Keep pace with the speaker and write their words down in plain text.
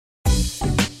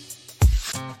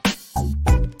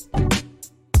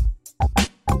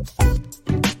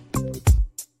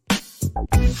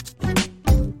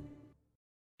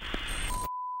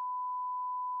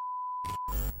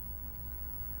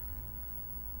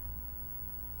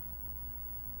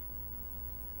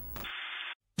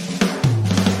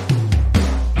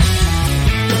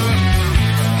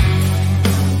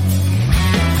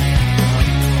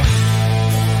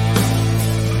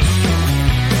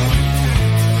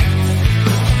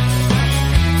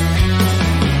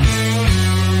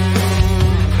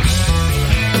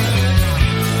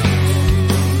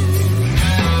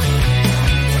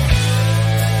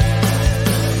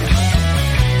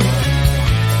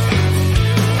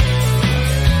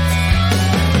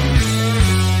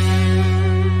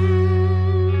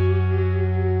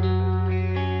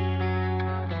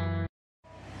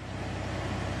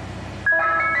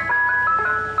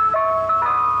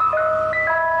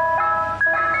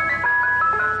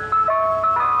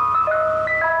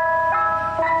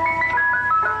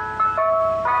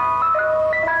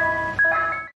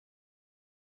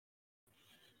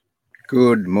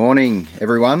Good morning,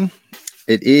 everyone.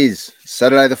 It is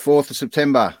Saturday, the 4th of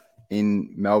September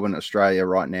in Melbourne, Australia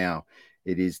right now.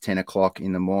 It is 10 o'clock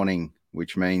in the morning,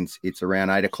 which means it's around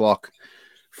 8 o'clock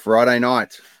Friday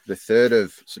night, the 3rd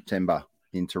of September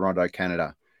in Toronto,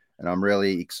 Canada. And I'm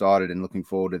really excited and looking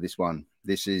forward to this one.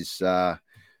 This is show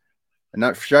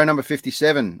number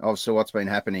 57 of So What's Been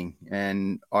Happening.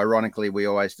 And ironically, we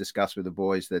always discuss with the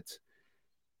boys that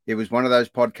it was one of those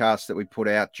podcasts that we put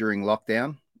out during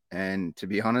lockdown. And to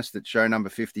be honest, at show number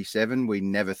 57, we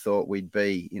never thought we'd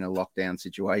be in a lockdown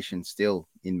situation still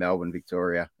in Melbourne,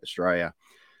 Victoria, Australia.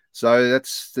 So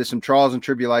there's some trials and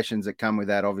tribulations that come with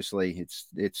that. Obviously,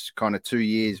 it's kind of 2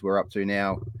 years we're up to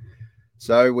now.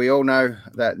 So we all know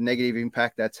that negative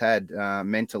impact that's had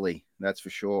mentally, that's for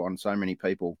sure, on so many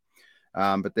people.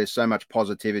 But there's so much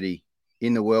positivity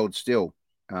in the world still.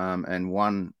 And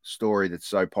one story that's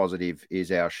so positive is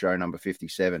our show number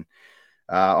 57.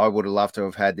 I would have loved to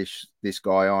have had this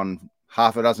guy on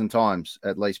half a dozen times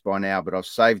at least by now, but I've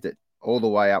saved it all the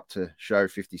way up to show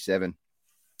 57,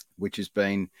 which has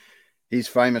been his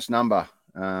famous number,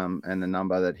 and the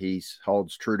number that he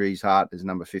holds true to his heart is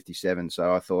number 57.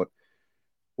 So I thought,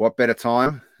 what better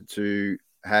time to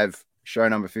have show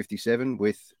number 57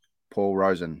 with Paul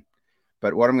Rosen.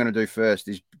 But what I'm going to do first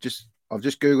is I've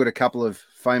just Googled a couple of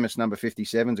famous number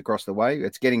 57s across the way.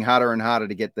 It's getting harder and harder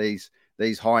to get these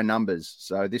high numbers.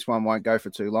 So this one won't go for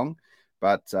too long,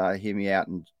 but hear me out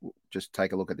and just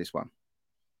take a look at this one.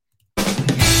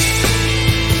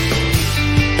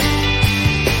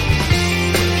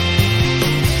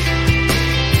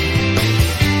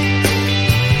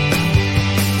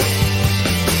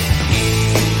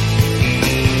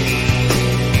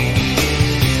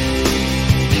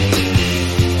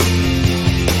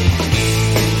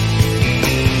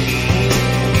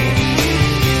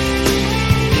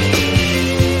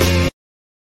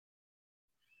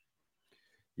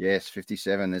 Yes,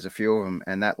 57. There's a few of them.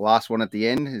 And that last one at the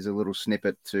end is a little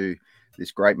snippet to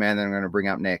this great man that I'm going to bring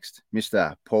up next,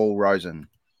 Mr. Paul Rosen.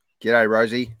 G'day,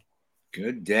 Rosie.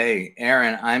 Good day.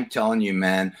 Aaron, I'm telling you,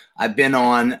 man, I've been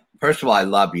on, first of all, I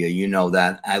love you. You know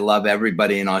that. I love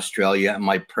everybody in Australia.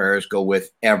 My prayers go with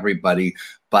everybody.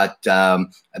 But I've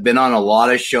been on a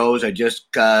lot of shows. I just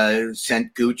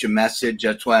sent Gooch a message.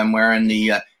 That's why I'm wearing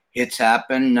the Hits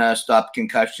Happen, Stop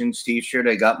Concussions t-shirt.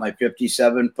 I got my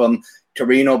 57 from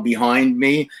Torino behind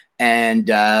me, and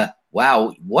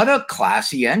wow, what a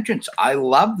classy entrance. I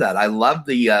love that. I love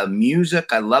the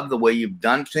music. I love the way you've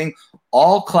done things.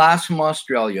 All class from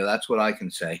Australia. That's what I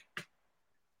can say.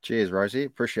 Cheers, Rosie.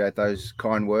 Appreciate those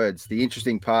kind words. The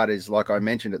interesting part is, like I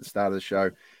mentioned at the start of the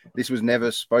show, this was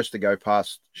never supposed to go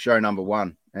past show number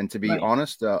 1. And to be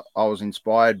honest, I was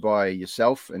inspired by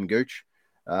yourself and Gooch,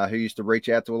 who used to reach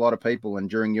out to a lot of people. And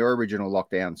during your original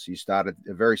lockdowns, you started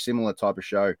a very similar type of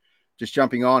show, just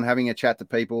jumping on, having a chat to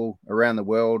people around the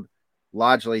world,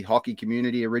 largely hockey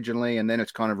community originally, and then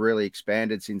it's kind of really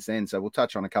expanded since then. So we'll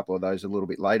touch on a couple of those a little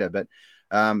bit later. But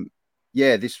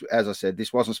this, as I said,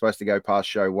 this wasn't supposed to go past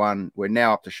show 1. We're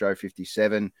now up to show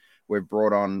 57. We've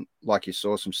brought on, like you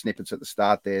saw, some snippets at the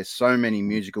start there, so many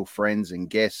musical friends and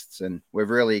guests, and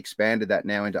we've really expanded that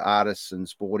now into artists and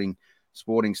sporting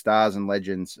stars and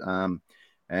legends.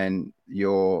 And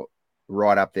you're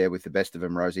right up there with the best of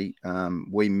them, Rosie.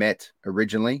 We met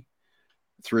originally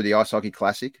through the Ice Hockey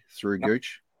Classic, through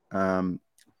Gooch, and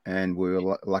we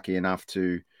were lucky enough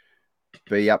to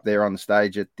be up there on the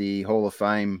stage at the Hall of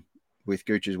Fame with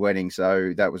Gooch's wedding.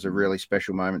 So that was a really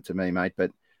special moment to me, mate.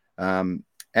 But and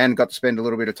got to spend a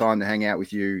little bit of time to hang out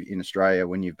with you in Australia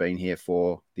when you've been here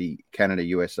for the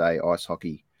Canada-USA Ice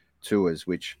Hockey Tours,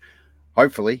 which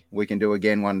hopefully we can do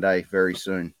again one day very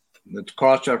soon. Let's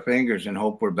cross our fingers and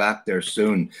hope we're back there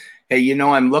soon. Hey, you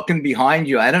know, I'm looking behind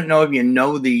you. I don't know if you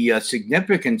know the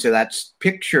significance of that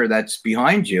picture that's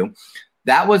behind you.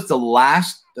 That was the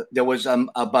last. There was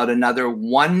about another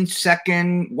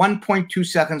 1.2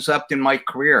 seconds left in my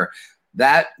career.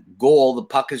 That goal, the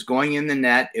puck is going in the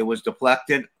net. It was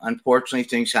deflected. Unfortunately,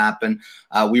 things happen.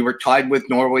 We were tied with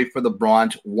Norway for the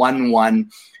bronze, 1-1.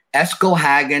 Eskil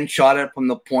Hagen shot it from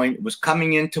the point. It was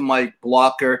coming into my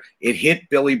blocker. It hit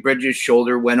Billy Bridges'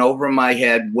 shoulder, went over my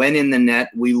head, went in the net.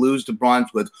 We lose the bronze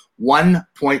with 1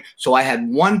 point. So I had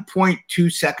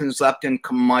 1.2 seconds left in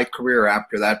my career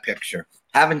after that picture.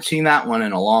 Haven't seen that one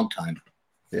in a long time.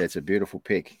 Yeah, it's a beautiful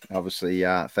pic. Obviously,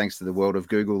 thanks to the world of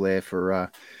Google there for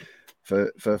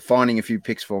finding a few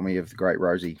pics for me of the great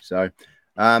Rosie. So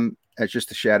it's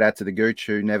just a shout out to the Gooch,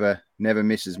 who never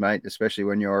misses, mate, especially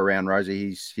when you're around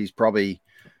Rosie. He's probably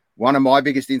one of my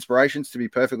biggest inspirations, to be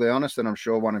perfectly honest, and I'm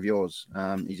sure one of yours.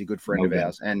 He's a good friend of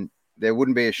ours, and there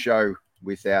wouldn't be a show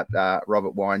without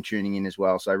Robert Wine tuning in as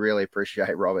well. So I really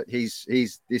appreciate Robert.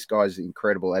 This guy's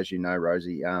incredible, as you know,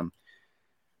 Rosie.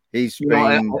 He's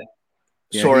been.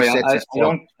 Sorry, I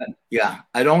don't. Yeah,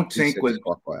 I don't think with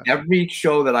every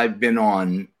show that I've been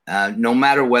on, no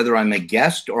matter whether I'm a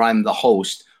guest or I'm the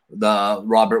host, the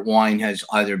Robert Wine has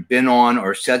either been on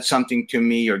or said something to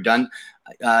me or done.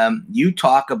 You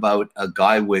talk about a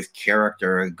guy with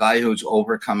character, a guy who's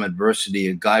overcome adversity,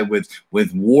 a guy with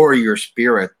warrior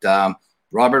spirit.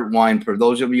 Robert Wine, for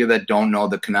those of you that don't know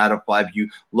the Canada Five, you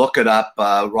look it up.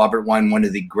 Robert Wine, one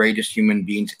of the greatest human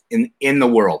beings in the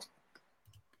world.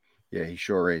 Yeah, he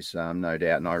sure is, no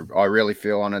doubt. And I really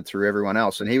feel honored through everyone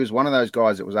else. And he was one of those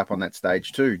guys that was up on that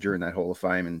stage too during that Hall of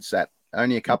Fame and sat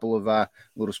only a couple of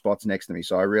little spots next to me.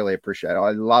 So I really appreciate it.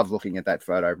 I love looking at that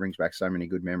photo. It brings back so many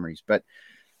good memories. But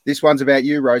this one's about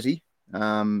you, Rosie.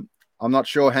 I'm not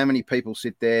sure how many people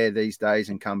sit there these days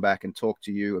and come back and talk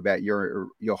to you about your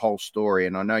whole story.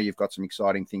 And I know you've got some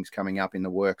exciting things coming up in the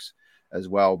works as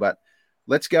well. But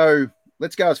let's go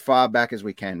as far back as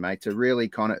we can, mate, to really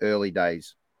kind of early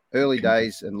days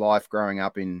and life growing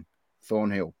up in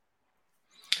Thornhill.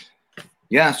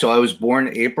 Yeah, so I was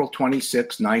born April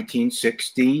 26,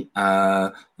 1960.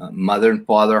 Mother and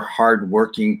father,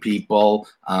 hardworking people.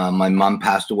 My mom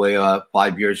passed away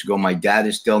 5 years ago. My dad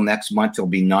is still next month. He'll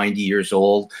be 90 years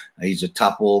old. He's a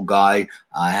tough old guy.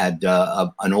 I had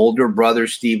an older brother,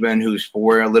 Stephen, who's a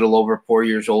little over 4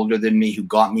 years older than me, who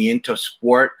got me into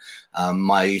sport.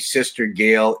 My sister,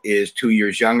 Gail, is 2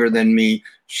 years younger than me.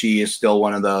 She is still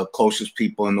one of the closest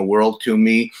people in the world to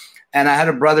me. And I had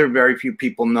a brother very few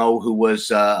people know who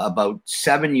was about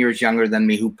 7 years younger than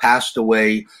me, who passed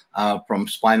away from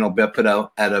spinal bifida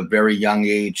at a very young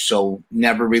age. So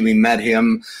never really met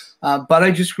him. But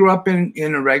I just grew up in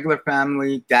a regular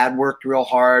family. Dad worked real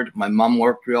hard. My mom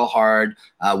worked real hard.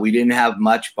 We didn't have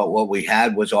much, but what we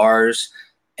had was ours.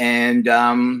 And,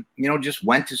 just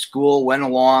went to school, went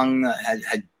along,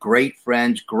 had great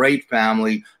friends, great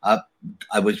family.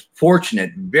 I was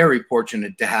fortunate, very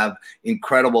fortunate to have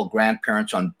incredible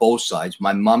grandparents on both sides,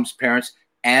 my mom's parents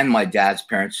and my dad's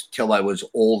parents till I was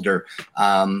older,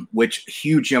 which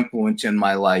huge influence in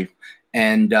my life.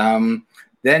 And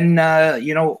then,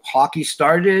 hockey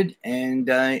started. And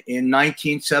in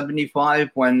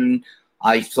 1975, when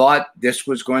I thought this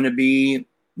was going to be,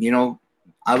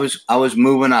 I was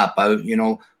moving up.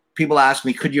 People ask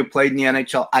me, could you have played in the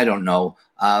NHL? I don't know.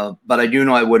 But I do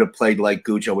know I would have played like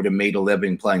Gooch. I would have made a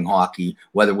living playing hockey,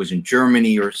 whether it was in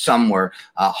Germany or somewhere.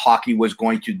 Hockey was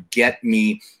going to get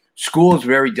me. School is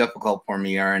very difficult for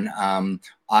me, Aaron.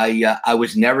 I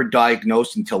was never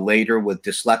diagnosed until later with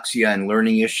dyslexia and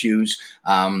learning issues.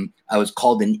 I was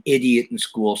called an idiot in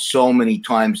school so many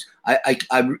times. I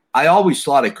always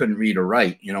thought I couldn't read or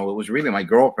write. It was really my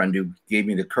girlfriend who gave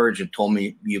me the courage and told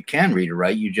me you can read or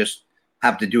write. You just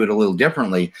have to do it a little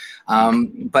differently.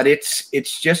 But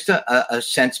it's just a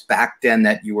sense back then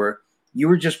that you were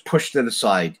just pushed to the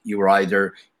side. You were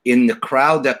either in the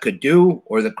crowd that could do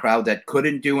or the crowd that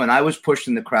couldn't do. And I was pushed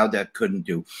in the crowd that couldn't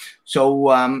do. So,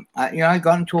 I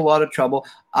got into a lot of trouble.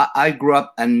 I grew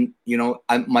up and,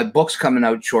 my book's coming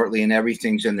out shortly and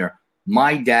everything's in there.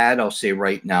 My dad, I'll say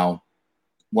right now,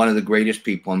 one of the greatest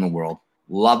people in the world.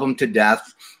 Love him to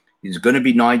death. He's going to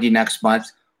be 90 next month.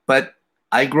 But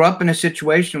I grew up in a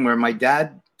situation where my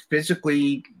dad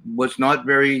physically was not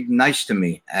very nice to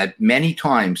me at many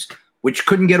times, which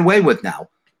couldn't get away with now.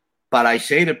 But I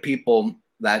say to people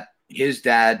that his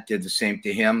dad did the same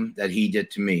to him that he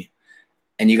did to me.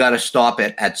 And you got to stop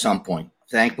it at some point.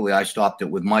 Thankfully, I stopped it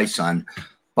with my son.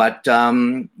 But,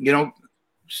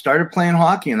 started playing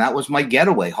hockey, and that was my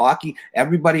getaway. Hockey,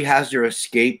 everybody has their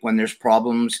escape when there's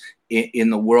problems in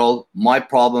the world. My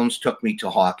problems took me to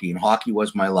hockey, and hockey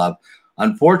was my love.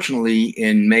 Unfortunately,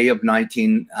 in May of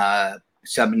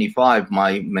 1975,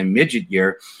 my midget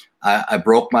year, I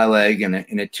broke my leg in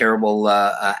a terrible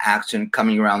accident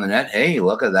coming around the net. Hey,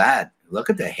 look at that. Look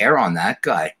at the hair on that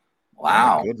guy.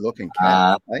 Wow. Good looking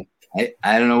cat.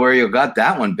 I don't know where you got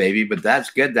that one, baby, but that's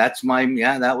good. That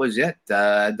was it.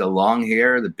 The long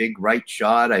hair, the big right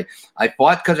shot. I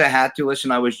fought because I had to.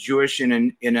 Listen, I was Jewish in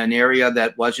an area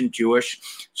that wasn't Jewish.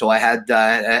 So I had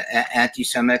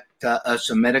anti-Semitic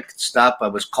Semitic stuff. I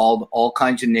was called all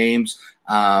kinds of names.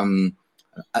 The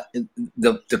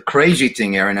crazy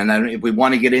thing, Aaron, and if we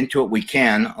want to get into it, we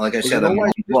can. Like I said,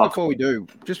 before we do,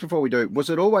 was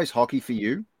it always hockey for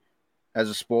you as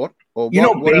a sport, or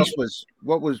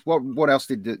what else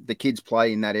did the kids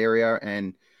play in that area?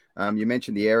 And you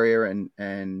mentioned the area,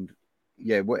 and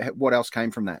what else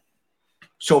came from that?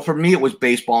 So for me, it was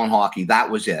baseball and hockey. That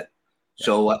was it.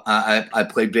 So I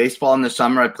played baseball in the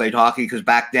summer. I played hockey because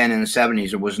back then in the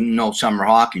 70s, there was no summer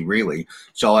hockey really.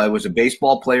 So I was a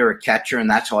baseball player, a catcher, and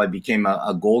that's how I became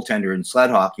a goaltender in sled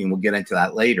hockey. And we'll get into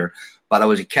that later. But I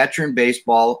was a catcher in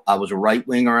baseball. I was a right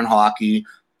winger in hockey.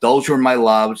 Those were my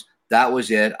loves. That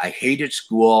was it. I hated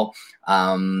school.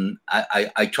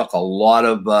 I took a lot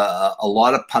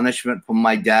of punishment from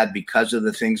my dad because of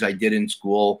the things I did in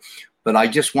school. But I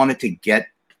just wanted to get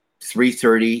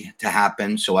 3:30 to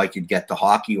happen so I could get to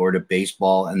hockey or to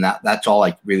baseball, and that's all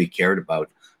I really cared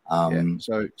about.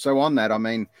 So on that, I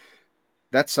mean,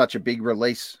 that's such a big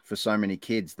release for so many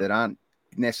kids that aren't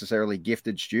necessarily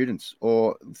gifted students,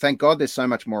 or thank God there's so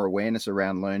much more awareness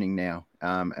around learning now,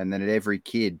 and that every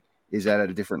kid is at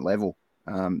a different level.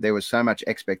 There was so much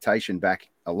expectation back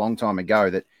a long time ago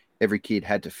that every kid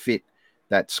had to fit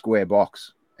that square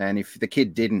box, and if the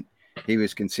kid didn't, he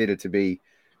was considered to be,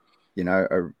 you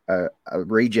know, a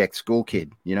reject school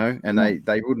kid, you know, and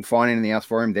they wouldn't find anything else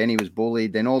for him. Then he was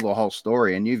bullied, then all the whole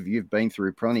story. And you've been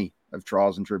through plenty of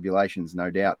trials and tribulations, no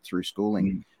doubt, through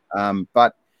schooling.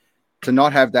 But to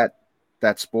not have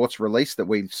that sports release that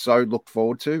we so looked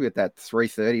forward to at that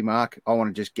 3:30 mark, I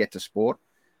want to just get to sport.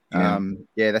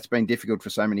 That's been difficult for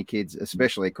so many kids,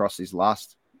 especially across this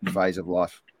last phase of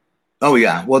life. Oh,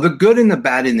 yeah. Well, the good and the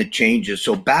bad and the changes.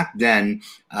 So back then,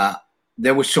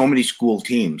 there were so many school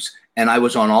teams, and I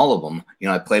was on all of them. You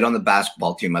know, I played on the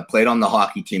basketball team. I played on the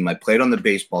hockey team. I played on the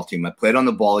baseball team. I played on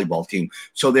the volleyball team.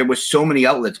 So there was so many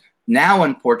outlets. Now,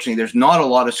 unfortunately, there's not a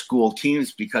lot of school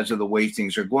teams because of the way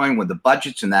things are going with the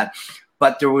budgets and that.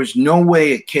 But there was no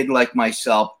way a kid like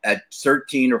myself at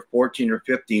 13 or 14 or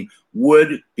 15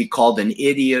 would be called an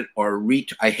idiot or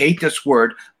I hate this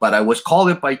word, but I was called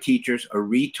it by teachers, a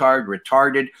retard,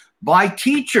 retarded, by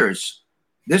teachers.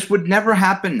 This would never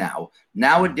happen now.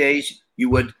 Nowadays, you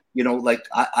would, you know, like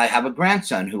I have a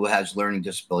grandson who has learning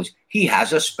disabilities. He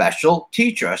has a special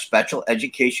teacher, a special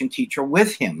education teacher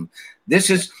with him. This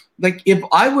is like, if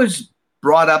I was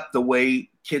brought up the way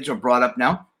kids are brought up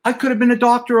now, I could have been a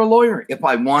doctor or a lawyer if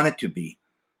I wanted to be.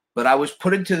 But I was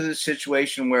put into the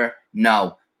situation where,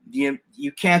 no, you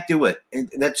can't do it. And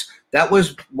that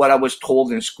was what I was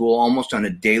told in school almost on a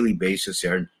daily basis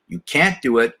there. You can't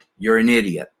do it. You're an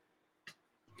idiot.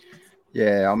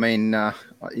 Yeah, I mean,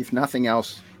 if nothing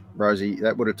else, Rosie,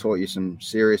 that would have taught you some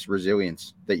serious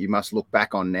resilience that you must look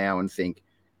back on now and think,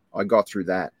 I got through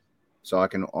that. So I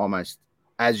can almost,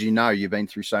 as you know, you've been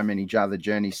through so many other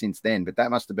journeys since then, but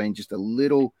that must have been just a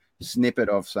little snippet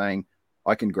of saying,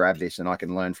 I can grab this and I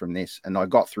can learn from this. And I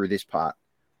got through this part.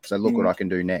 So look what I can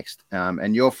do next.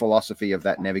 And your philosophy of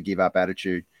that never give up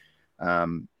attitude,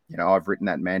 you know, I've written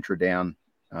that mantra down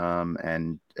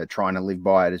and trying to live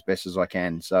by it as best as I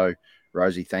can. So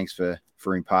Rosie, thanks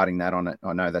for imparting that on it.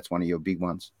 I know that's one of your big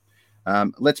ones.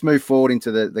 Let's move forward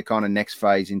into the kind of next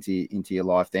phase into your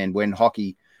life then. When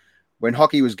hockey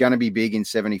was going to be big in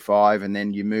 75 and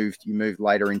then you moved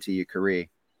later into your career,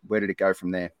 where did it go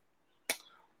from there?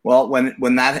 Well,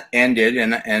 when that ended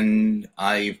and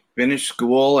I finished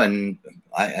school and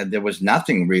there was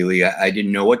nothing really, I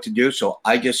didn't know what to do. So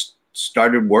I just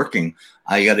started working.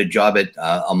 I got a job at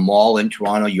a mall in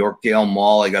Toronto, Yorkdale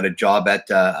Mall. I got a job at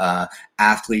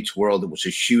Athletes World. It was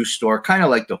a shoe store, kind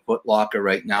of like the Foot Locker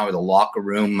right now, or the Locker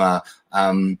Room.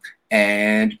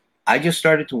 And I just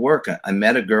started to work. I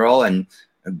met a girl, and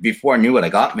before I knew it, I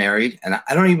got married. And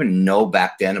I don't even know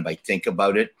back then, if I think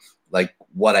about it, like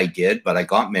what I did, but I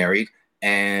got married.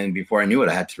 And before I knew it,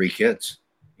 I had 3 kids.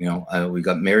 You know, we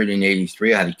got married in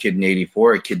 83. I had a kid in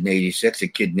 84, a kid in 86, a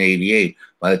kid in 88.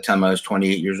 By the time I was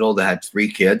 28 years old, I had 3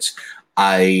 kids.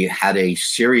 I had a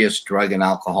serious drug and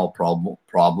alcohol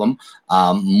problem,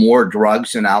 more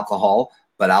drugs than alcohol,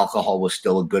 but alcohol was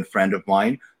still a good friend of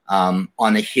mine on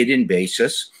a hidden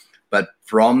basis. But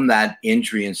from that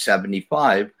injury in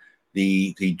 75,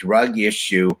 the drug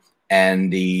issue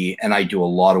and I do a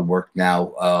lot of work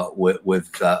now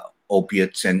with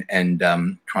opiates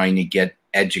and trying to get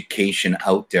education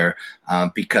out there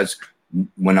because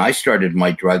when I started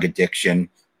my drug addiction,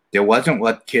 there wasn't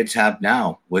what kids have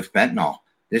now with fentanyl.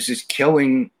 This is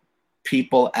killing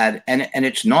people and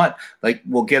it's not like,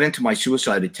 we'll get into my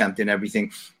suicide attempt and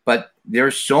everything, but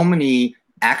there's so many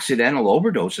accidental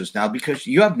overdoses now because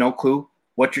you have no clue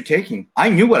what you're taking. I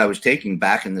knew what I was taking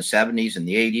back in the 70s and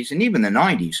the 80s and even the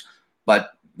 90s,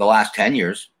 but the last 10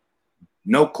 years,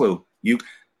 no clue.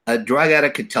 A drug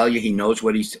addict could tell you he knows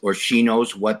what or she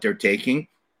knows what they're taking.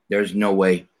 There's no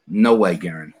way,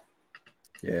 Garen.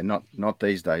 Yeah, not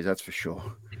these days, that's for sure.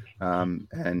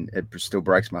 And it still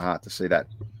breaks my heart to see that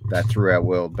through our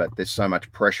world. But there's so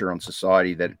much pressure on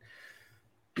society that,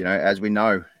 you know, as we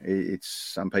know, it's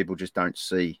some people just don't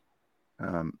see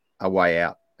a way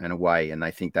out and a way, and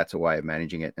they think that's a way of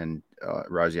managing it. And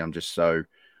Rosie, I'm just so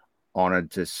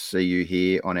honored to see you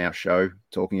here on our show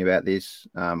talking about this.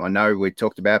 I know we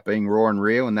talked about being raw and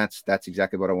real, and that's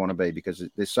exactly what I want to be, because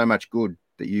there's so much good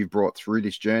that you've brought through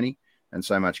this journey, and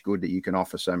so much good that you can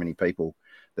offer so many people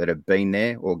that have been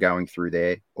there or going through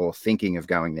there or thinking of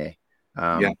going there.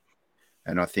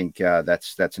 And I think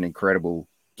that's an incredible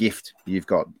gift you've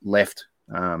got left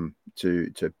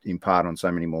to impart on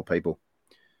so many more people.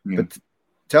 But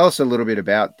tell us a little bit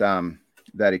about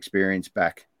that experience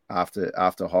back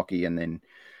after hockey, and then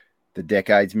the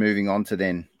decades moving on to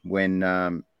then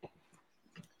when,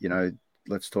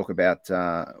 let's talk about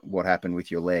what happened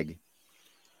with your leg.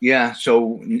 Yeah.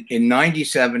 So in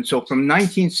 97, so from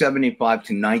 1975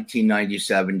 to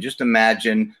 1997, just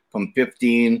imagine from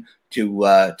 15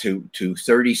 to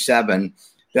 37,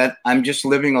 that I'm just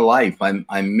living a life. I'm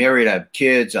married. I have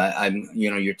kids. I'm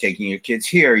you're taking your kids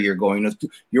here. You're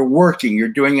working. You're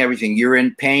doing everything. You're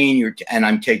in pain. And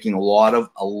I'm taking a lot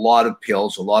of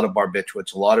pills, a lot of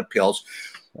barbiturates, a lot of pills.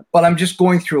 But I'm just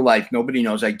going through life. Nobody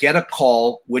knows. I get a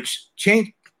call which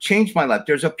changed my life.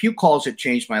 There's a few calls that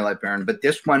changed my life, Aaron, but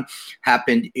this one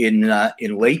happened in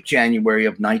late January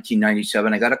of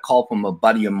 1997. I got a call from a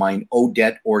buddy of mine,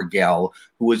 Odette Orgel,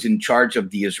 who was in charge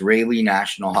of the Israeli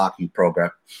national hockey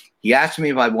program. He asked me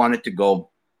if I wanted to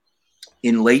go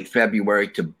in late February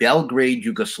to Belgrade,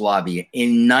 Yugoslavia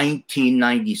in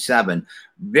 1997,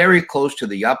 very close to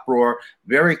the uproar,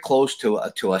 very close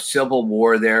to a civil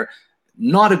war there.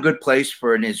 Not a good place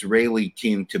for an Israeli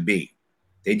team to be.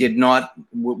 They did not.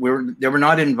 They were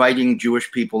not inviting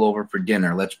Jewish people over for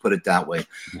dinner. Let's put it that way.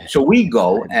 So we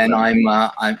go, and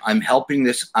I'm helping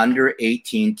this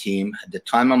under-18 team at the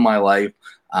time of my life.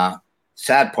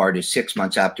 Sad part is 6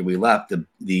 months after we left,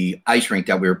 the ice rink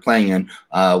that we were playing in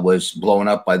was blown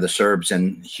up by the Serbs,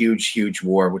 and huge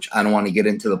war. Which I don't want to get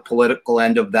into the political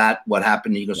end of that. What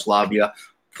happened in Yugoslavia,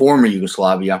 former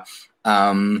Yugoslavia,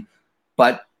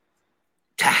 but.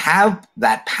 To have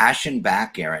that passion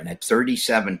back, Aaron, at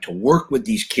 37, to work with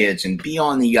these kids and be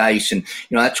on the ice. And,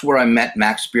 that's where I met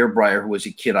Max Spearbrier, who was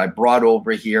a kid I brought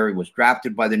over here. He was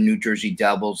drafted by the New Jersey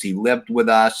Devils. He lived with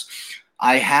us.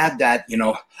 I had that,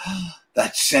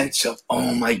 that sense of,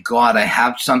 oh my God, I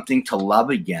have something to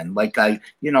love again. Like I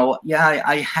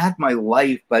had my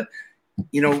life, but,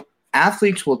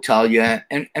 athletes will tell you,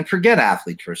 and forget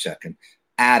athletes for a second,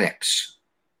 addicts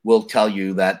will tell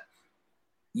you that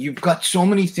you've got so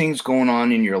many things going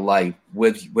on in your life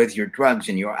with your drugs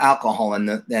and your alcohol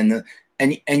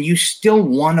and you still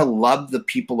want to love the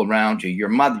people around you, your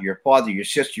mother, your father, your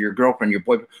sister, your girlfriend, your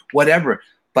boyfriend, whatever.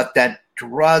 But that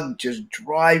drug just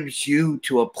drives you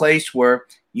to a place where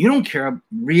you don't care,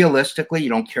 realistically, you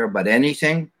don't care about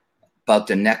anything about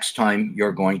the next time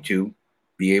you're going to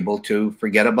be able to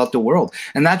forget about the world.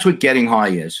 And that's what getting high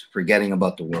is, forgetting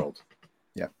about the world.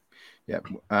 Yeah.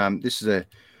 This is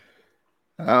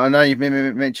I know you've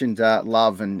mentioned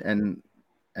love and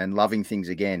loving things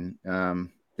again.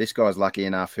 This guy's lucky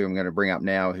enough, who I'm going to bring up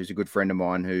now, who's a good friend of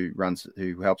mine who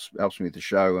helps me with the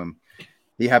show.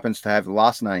 He happens to have the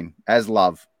last name as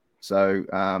Love, so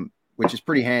which is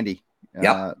pretty handy,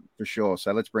 for sure.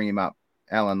 So let's bring him up.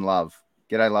 Alan Love.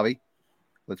 G'day, Lovey.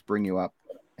 Let's bring you up.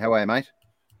 How are you, mate?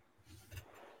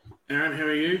 Aaron, how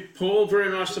are you? Paul, very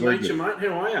nice to meet you, mate. How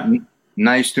are you?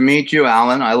 Nice to meet you,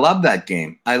 Alan. I love that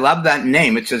game. I love that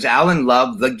name. It says Alan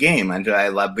Love the game, and I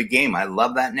love the game. I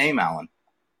love that name, Alan.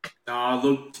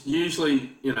 Look,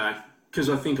 usually, because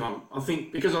I think I'm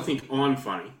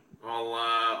funny.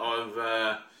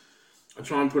 I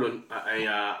try and put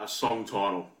a song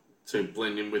title to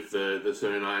blend in with the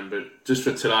surname, but just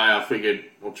for today, I figured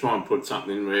I'll try and put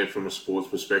something in there from a sports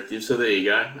perspective. So there you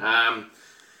go.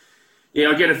 I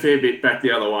get a fair bit back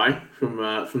the other way from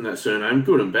that surname,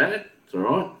 good and bad. It's all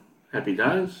right. Happy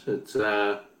days. It's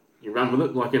you run with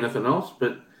it like anything else.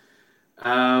 But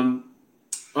I'm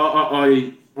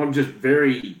just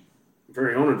very,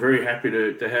 very honoured, very happy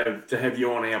to have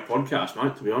you on our podcast,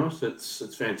 mate. To be honest,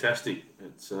 it's fantastic.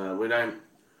 It's we don't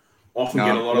often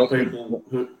get a lot of people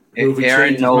who've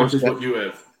achieved as much as what you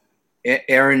have.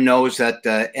 Aaron knows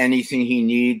that anything he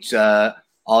needs.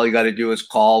 All you got to do is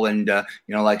call, and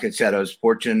like I said, I was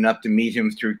fortunate enough to meet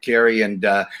him through Kerry, and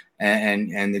the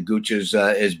Gooches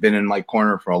has been in my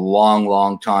corner for a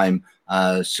long time.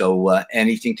 So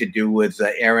anything to do with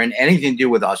Aaron, anything to do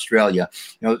with Australia,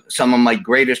 some of my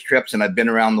greatest trips, and I've been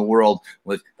around the world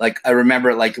with, like, I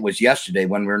remember it like it was yesterday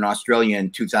when we were in Australia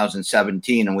in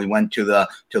 2017, and we went to the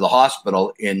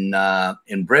hospital in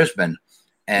Brisbane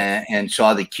and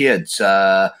saw the kids.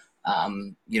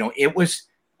 It was.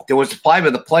 there was 5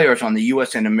 of the players on the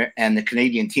U.S. and the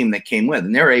Canadian team that came with,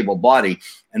 and they're able-bodied.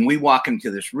 And we walk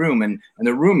into this room, and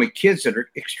the room of kids that are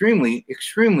extremely,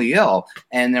 extremely ill,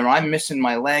 and I'm missing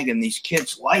my leg, and these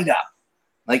kids light up.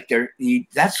 Like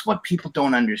that's what people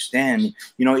don't understand.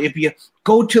 You know, if you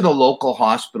go to the local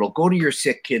hospital, go to your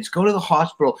sick kids, go to the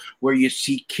hospital where you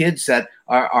see kids that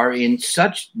are in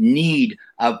such need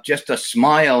of just a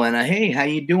smile and a, hey, how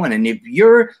you doing? And if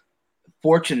you're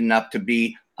fortunate enough to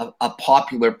be a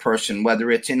popular person, whether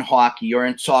it's in hockey or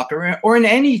in soccer or in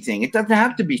anything, it doesn't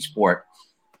have to be sport.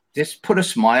 Just put a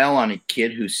smile on a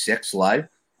kid who's sick's life.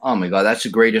 Oh my God, that's the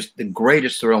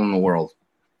greatest thrill in the world.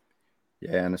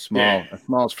 Yeah, and a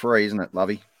smile's free, isn't it,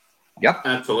 Lovey? Yep.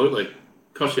 Absolutely.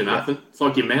 Cost you nothing. Yep. It's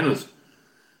like your manners.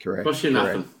 Correct. Cost you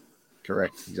nothing.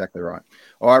 Correct. Exactly right.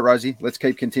 All right, Rosie, let's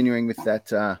keep continuing with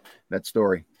that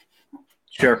story.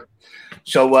 Sure.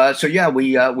 So yeah,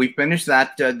 we finished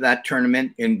that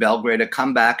tournament in Belgrade. I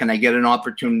come back and I get an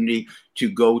opportunity to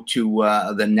go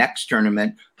to the next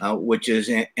tournament, which is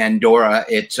in Andorra.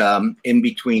 It's in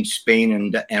between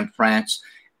Spain and France.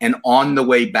 And on the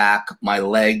way back, my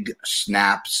leg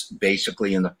snaps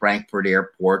basically in the Frankfurt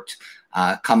airport.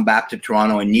 Come back to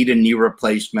Toronto and need a knee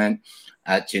replacement.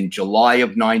 It's in July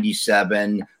of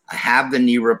 '97. I have the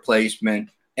knee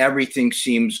replacement. Everything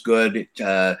seems good.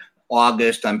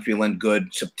 August, I'm feeling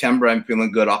good. September, I'm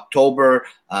feeling good. October,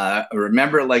 I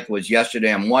remember it like it was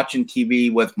yesterday. I'm watching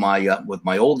TV with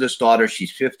my oldest daughter.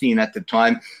 She's 15 at the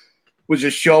time. It was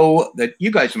a show that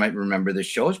you guys might remember. This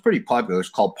show. It's pretty popular. It's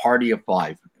called Party of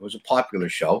Five. It was a popular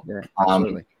show. Yeah,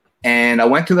 absolutely. And I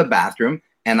went to the bathroom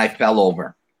and I fell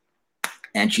over.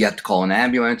 And she had to call an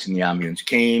ambulance, and the ambulance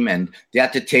came, and they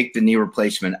had to take the knee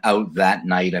replacement out that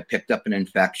night. I picked up an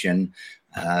infection.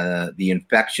 The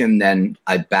infection, then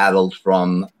I battled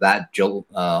from that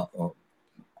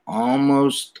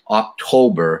almost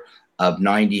October of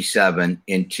 '97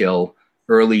 until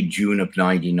early June of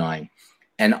 '99.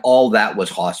 And all that was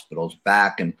hospitals,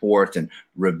 back and forth, and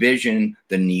revision,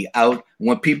 the knee out.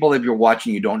 When people, if you're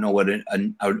watching, you don't know what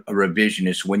a revision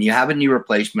is. When you have a knee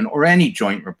replacement or any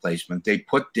joint replacement, they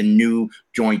put the new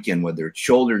joint in, whether it's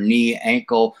shoulder, knee,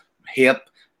 ankle, hip,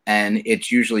 and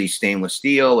it's usually stainless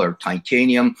steel or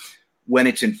titanium. When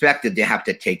it's infected, they have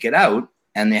to take it out,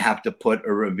 and they have to put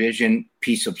a revision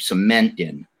piece of cement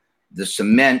in. The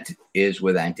cement is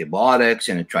with antibiotics,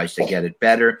 and it tries to get it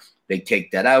better. They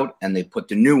take that out, and they put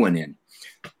the new one in.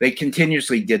 They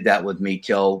continuously did that with me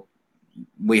till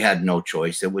we had no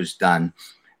choice. It was done.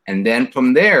 And then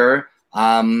from there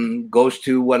goes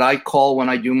to what I call, when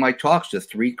I do my talks, the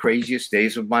 3 craziest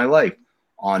days of my life.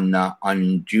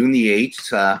 On June the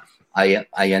 8th, I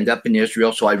end up in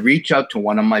Israel. So I reach out to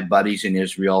one of my buddies in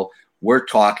Israel. We're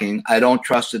talking. I don't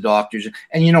trust the doctors.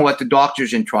 And you know what? The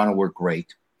doctors in Toronto were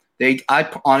great. I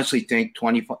honestly think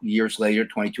 22 years later,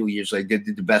 they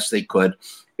did the best they could.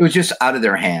 It was just out of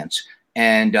their hands.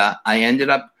 And I ended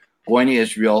up going to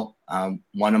Israel.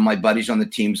 One of my buddies on the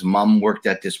team's mom worked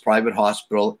at this private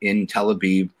hospital in Tel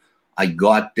Aviv. I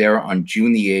got there on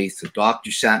June the 8th. The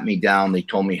doctor sat me down. They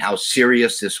told me how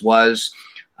serious this was.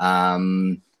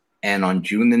 And on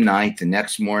June the 9th, the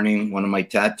next morning, one of my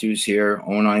tattoos here,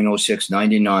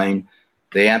 090699,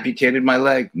 they amputated my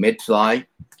leg, mid-thigh.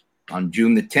 On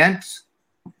June the 10th,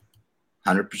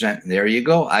 100%. There you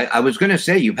go. I was going to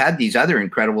say, you've had these other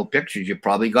incredible pictures. You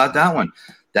probably got that one.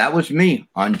 That was me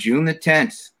on June the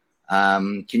 10th.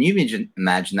 Can you even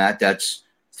imagine that? That's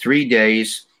 3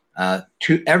 days.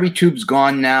 Every tube's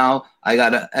gone now. I got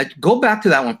to go back to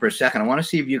that one for a second. I want to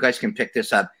see if you guys can pick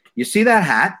this up. You see that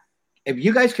hat? If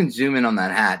you guys can zoom in on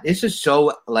that hat, this is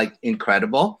so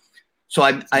incredible. So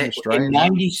in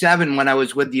 '97, when I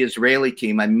was with the Israeli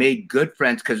team, I made good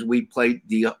friends because we played,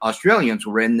 the Australians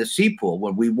were in the Sea Pool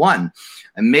when we won.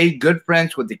 I made good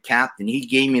friends with the captain. He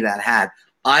gave me that hat.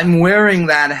 I'm wearing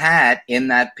that hat in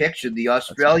that picture, the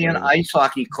Australian Ice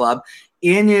Hockey Club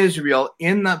in Israel,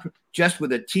 just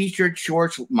with a T-shirt,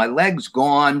 shorts, my leg's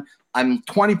gone. I'm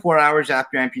 24 hours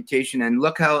after amputation, and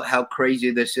look how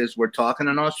crazy this is. We're talking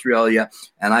in Australia,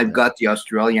 and I've got the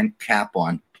Australian cap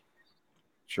on.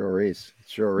 Sure is.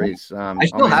 I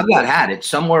still have that hat. It's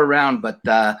somewhere around, but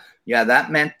yeah,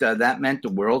 that meant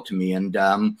the world to me. And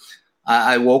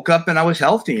I woke up and I was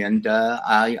healthy, and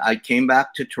I came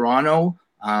back to Toronto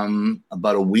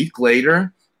about a week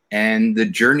later, and the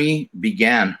journey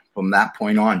began from that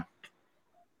point on.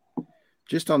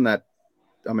 Just on that,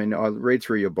 I mean, I read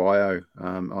through your bio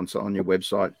on your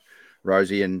website,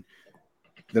 Rosie, and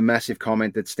the massive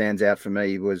comment that stands out for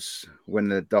me was when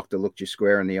the doctor looked you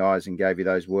square in the eyes and gave you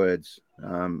those words.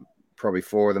 Probably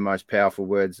 4 of the most powerful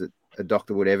words that a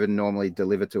doctor would ever normally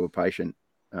deliver to a patient.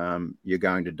 You're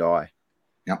going to die.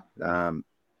 Yeah.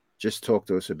 Just talk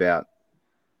to us about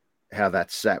how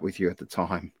that sat with you at the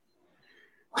time.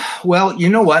 Well, you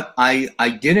know what? I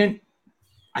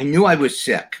knew I was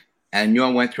sick. I knew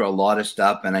I went through a lot of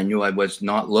stuff, and I knew I was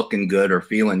not looking good or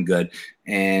feeling good.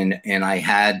 And I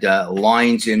had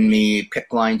lines in me,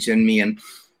 PICC lines in me,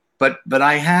 but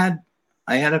I had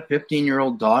a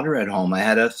 15-year-old daughter at home. I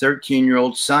had a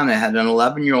 13-year-old son. I had an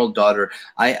 11-year-old daughter.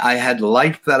 I had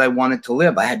life that I wanted to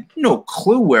live. I had no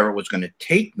clue where it was going to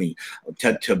take me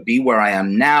to be where I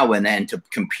am now and to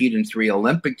compete in 3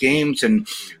 Olympic Games.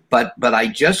 But I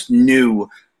just knew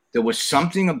there was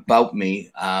something about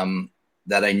me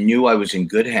that I knew I was in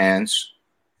good hands.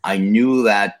 I knew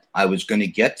that I was going to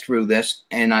get through this.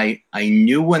 And I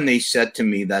knew when they said to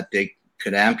me that they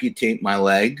could amputate my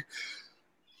leg,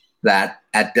 that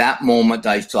at that moment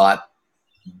I thought,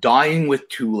 dying with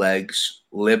 2 legs,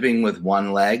 living with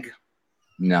 1 leg,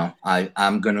 no,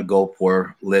 I'm going to go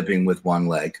for living with 1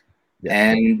 leg.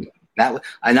 Yeah. And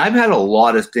I've had a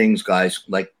lot of things, guys.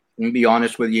 Like, let me be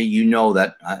honest with you, you know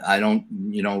that I don't,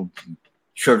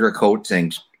 sugarcoat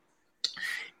things.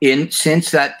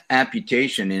 Since that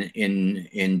amputation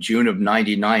in June of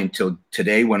 '99 till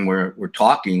today, when we're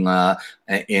talking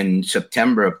in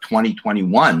September of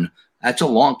 2021, that's a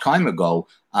long time ago.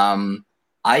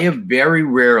 I have very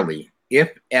rarely,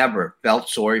 if ever, felt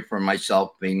sorry for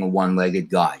myself being a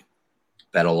 1-legged guy.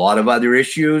 I've had a lot of other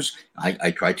issues. I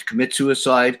tried to commit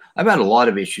suicide. I've had a lot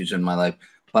of issues in my life,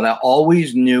 but I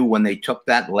always knew when they took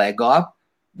that leg off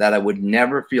that I would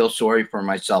never feel sorry for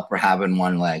myself for having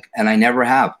 1 leg, and I never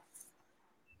have.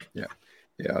 Yeah,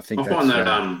 I think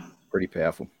that's pretty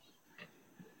powerful.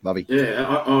 Lovey. Yeah,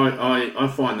 I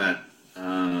find that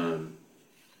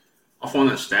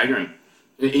staggering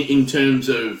in terms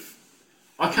of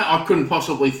I couldn't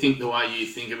possibly think the way you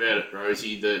think about it,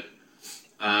 Rosie. That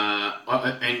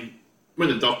and when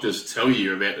the doctors tell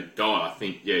you about to die, I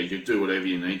think you do whatever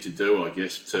you need to do, I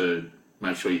guess, to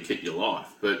make sure you keep your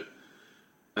life, but.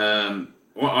 I'm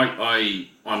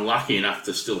lucky enough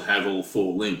to still have all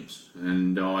 4 limbs,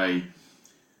 and I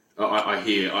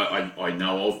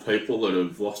know of people that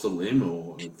have lost a limb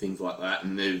or things like that,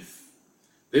 and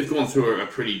they've gone through a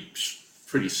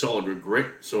pretty solid regret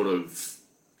sort of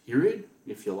period,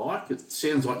 if you like. It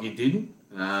sounds like you didn't.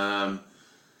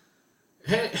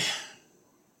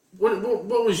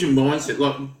 What was your mindset?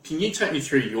 Like, can you take me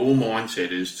through your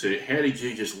mindset as to how did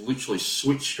you just literally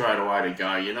switch straight away to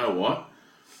go, you know what?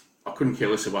 I couldn't care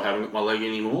less if I haven't got my leg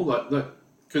anymore.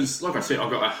 Because, like I said,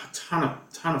 I've got a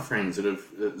ton of friends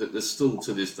that still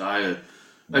to this day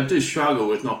they do struggle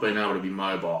with not being able to be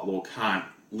mobile or can't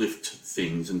lift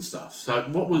things and stuff. So,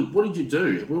 what did you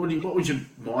do? What was your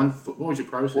mind? What was your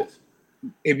process?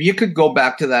 If you could go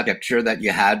back to that picture that you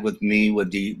had with me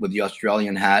with the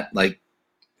Australian hat, like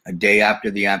a day after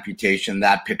the amputation,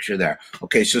 that picture there.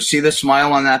 Okay, so see the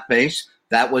smile on that face?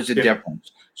 That was a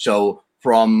difference. So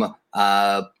from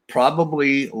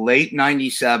probably late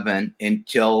 97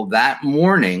 until that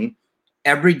morning,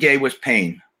 every day was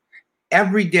pain.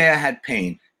 Every day I had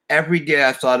pain. Every day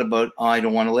I thought about, I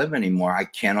don't want to live anymore. I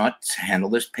cannot handle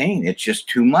this pain. It's just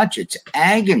too much. It's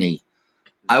agony.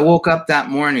 I woke up that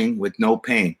morning with no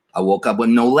pain. I woke up with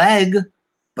no leg,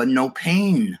 but no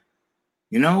pain.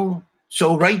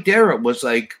 So right there, it was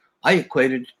like I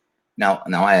equated. Now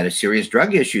I had a serious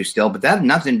drug issue still, but that had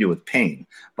nothing to do with pain.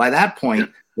 By that point,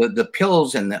 the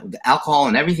pills and the alcohol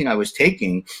and everything I was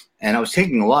taking, and I was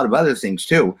taking a lot of other things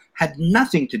too, had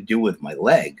nothing to do with my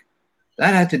leg.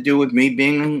 That had to do with me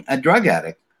being a drug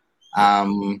addict.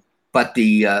 But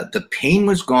the pain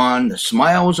was gone. The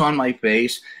smile was on my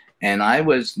face, and I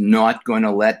was not going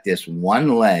to let this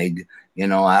 1 leg.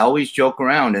 I always joke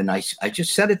around, and I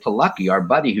just said it to Lucky, our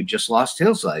buddy who just lost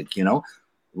his leg.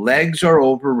 Legs are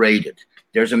overrated.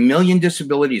 There's a million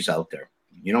disabilities out there.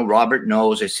 Robert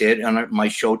knows. I say it on my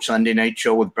show, Sunday Night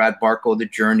Show with Brad Barco, The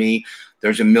Journey.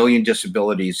 There's a million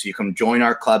disabilities. You can join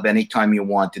our club anytime you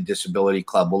want, the Disability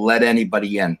Club. We'll let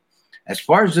anybody in. As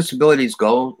far as disabilities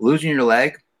go, losing your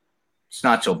leg, it's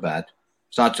not so bad.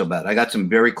 It's not so bad. I got some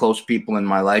very close people in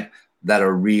my life that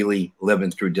are really living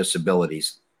through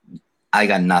disabilities. I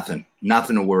got nothing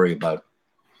to worry about.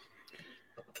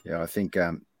 Yeah, I think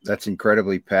that's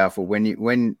incredibly powerful.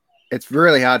 When it's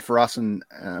really hard for us and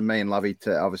me and Lovey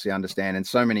to obviously understand, and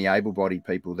so many able-bodied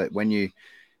people, that when you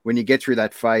get through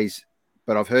that phase,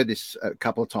 but I've heard this a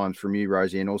couple of times from you,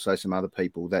 Rosie, and also some other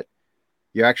people, that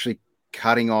you're actually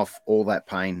cutting off all that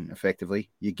pain effectively.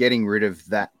 You're getting rid of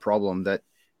that problem that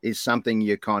is something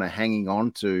you're kind of hanging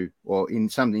on to, or in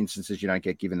some instances you don't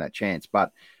get given that chance.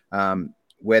 But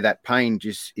where that pain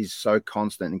just is so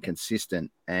constant and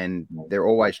consistent, and they're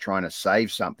always trying to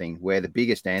save something, where the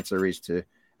biggest answer is to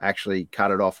actually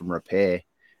cut it off and repair,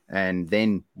 and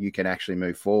then you can actually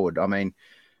move forward. I mean,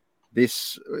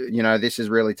 this has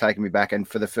really taken me back. And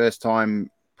for the first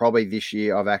time, probably this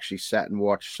year, I've actually sat and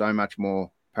watched so much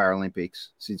more Paralympics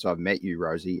since I've met you,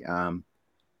 Rosie.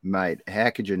 Mate, how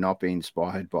could you not be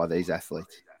inspired by these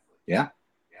athletes? Yeah.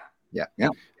 We'll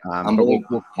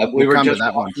come to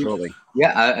that one shortly.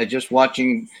 Yeah, I just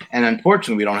watching, and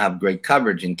unfortunately, we don't have great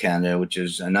coverage in Canada, which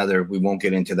is another. We won't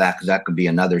get into that because that could be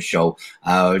another show.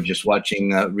 Just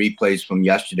watching replays from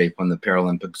yesterday from the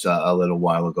Paralympics a little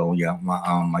while ago. Yeah,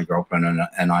 my girlfriend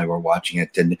and I were watching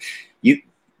it, and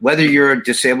whether you're a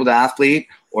disabled athlete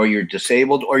or you're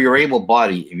disabled or you're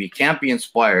able-bodied, if you can't be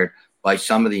inspired by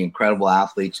some of the incredible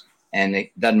athletes. And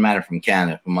it doesn't matter from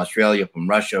Canada, from Australia, from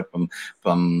Russia,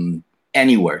 from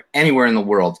anywhere in the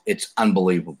world. It's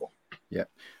unbelievable. Yeah.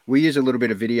 We use a little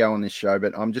bit of video on this show,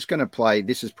 but I'm just going to play.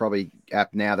 This is probably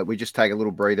apt now that we just take a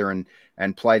little breather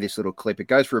and play this little clip. It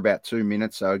goes for about 2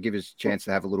 minutes, so it'll give us a chance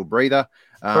to have a little breather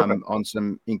on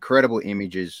some incredible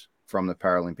images from the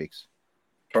Paralympics.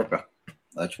 Perfect.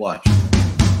 Let's watch.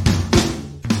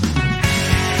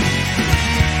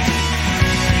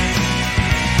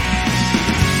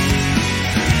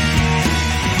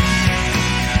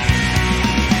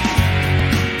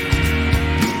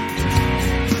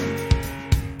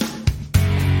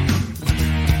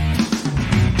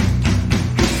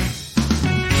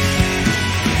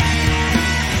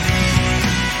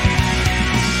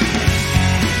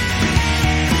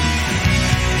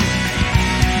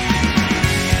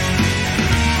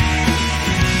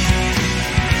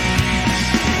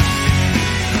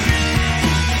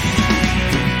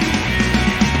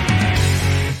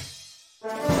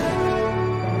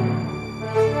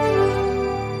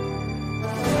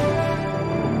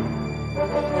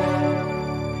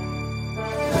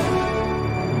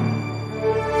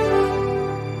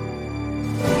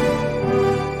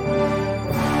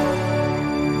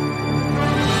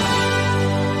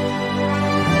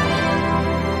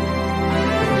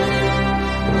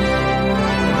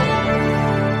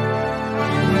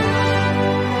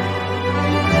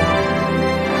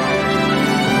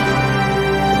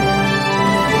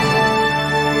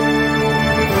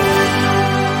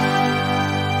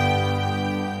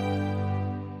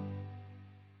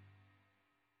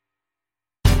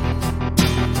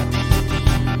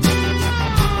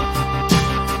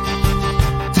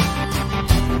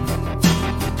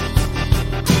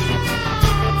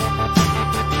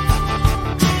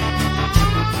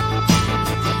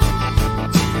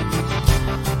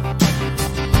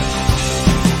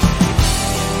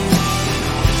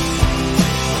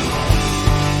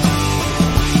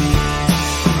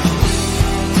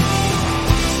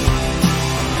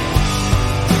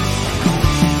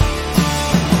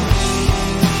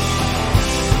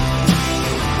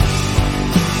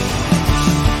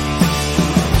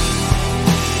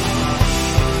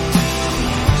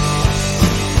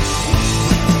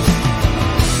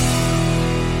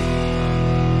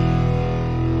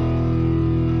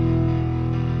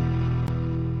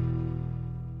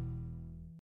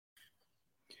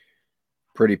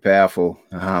 Pretty powerful,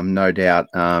 no doubt.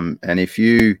 And if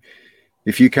you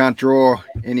can't draw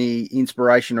any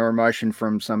inspiration or emotion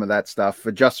from some of that stuff,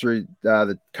 for just through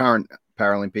the current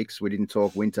Paralympics, we didn't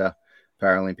talk Winter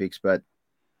Paralympics, but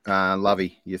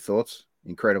Lovey, your thoughts?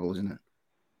 Incredible, isn't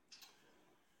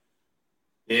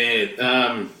it?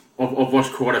 Yeah, I've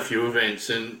watched quite a few events,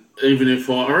 and even if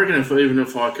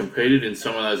I competed in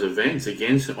some of those events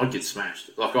against them, I'd get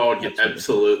smashed. Like I would get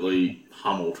absolutely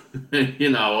pummeled.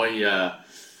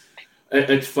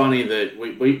 It's funny that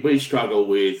we struggle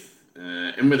with,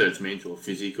 and whether it's mental or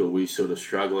physical, we sort of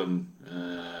struggling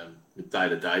with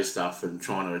day-to-day stuff and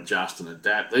trying to adjust and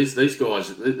adapt. These guys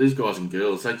and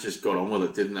girls, they just got on with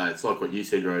it, didn't they? It's like what you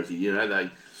said, Rosie. You know,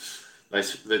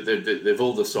 they've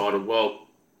all decided, well,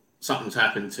 something's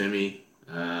happened to me.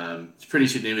 It's pretty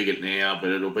significant now, but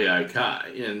it'll be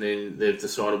okay. And then they've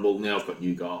decided, well, now I've got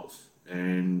new goals.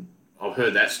 And I've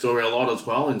heard that story a lot as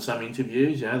well in some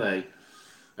interviews. You know, they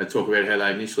talk about how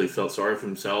they initially felt sorry for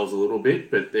themselves a little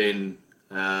bit, but then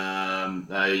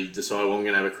they decide, well, I'm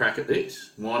going to have a crack at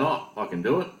this. Why not? I can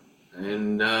do it.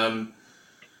 And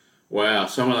wow,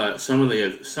 some of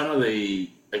the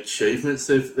achievements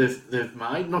they've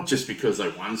made, not just because they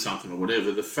won something or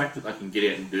whatever, the fact that they can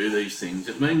get out and do these things,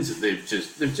 it means that they've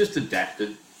just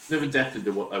adapted. They've adapted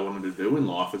to what they wanted to do in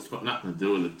life. It's got nothing to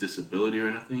do with a disability or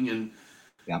anything. And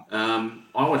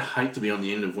I would hate to be on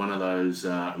the end of one of those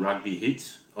rugby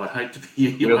hits. I'd hate to be.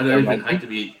 I'd even hate to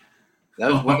be.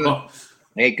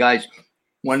 Hey guys,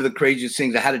 one of the craziest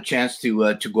things, I had a chance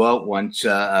to go out once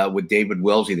with David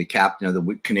Wilsey, the captain of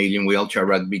the Canadian wheelchair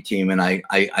rugby team, and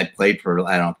I played for,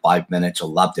 I don't know, 5 minutes. I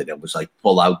loved it. It was like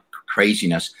full out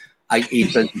craziness. He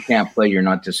says, you can't play, you're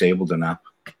not disabled enough.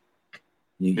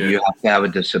 You have to have a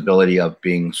disability of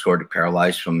being sort of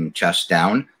paralyzed from chest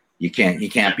down. You can't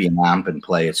be an amp and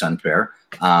play. It's unfair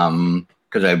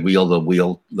because I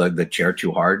wheel the chair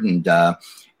too hard. And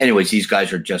anyways, these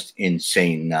guys are just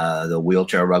insane, the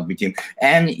wheelchair rugby team.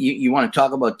 And you want to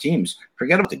talk about teams,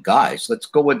 forget about the guys. Let's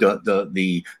go with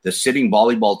the sitting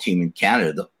volleyball team in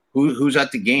Canada. Who's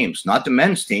at the games? Not the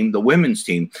men's team, the women's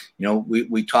team. You know,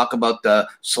 we talk about the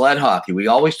sled hockey. We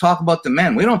always talk about the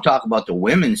men. We don't talk about the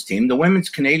women's team. The women's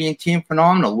Canadian team,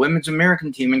 phenomenal. Women's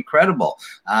American team, incredible.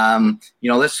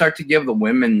 Let's start to give the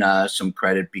women some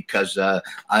credit because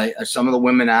some of the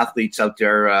women athletes out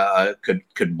there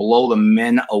could blow the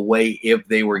men away if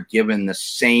they were given the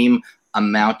same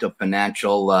amount of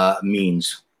financial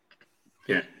means.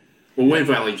 Yeah. Well, we've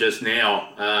only just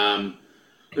now.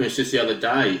 It's just the other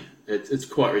day. It's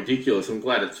quite ridiculous. I'm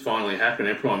glad it's finally happened.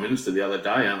 Our Prime Minister the other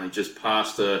day only just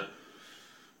passed a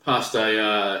it's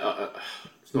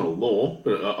not a law,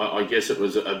 but I guess it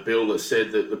was a bill that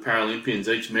said that the Paralympians,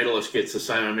 each medalist gets the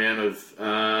same amount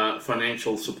of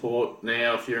financial support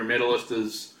now if you're a medalist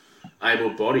as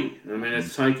able-bodied. I mean,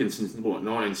 it's taken since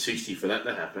 1960 for that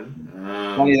to happen.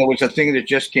 Funny, there was a thing that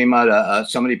just came out.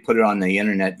 Somebody put it on the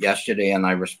internet yesterday, and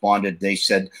I responded. They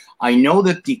said, "I know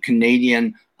that the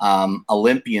Canadian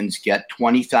Olympians get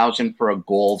 $20,000 for a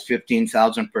gold,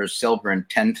 $15,000 for a silver, and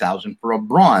 $10,000 for a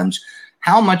bronze.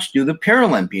 How much do the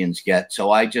Paralympians get?"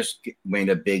 So I just made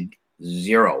a big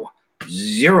zero.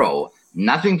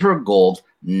 Nothing for a gold,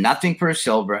 nothing for a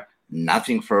silver,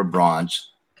 nothing for a bronze.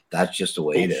 That's just the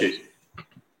way it is.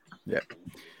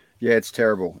 Yeah, it's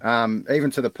terrible. Even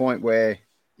to the point where,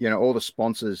 you know, all the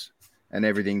sponsors and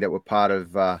everything that were part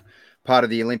of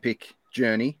the Olympic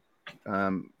journey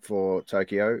for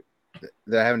Tokyo,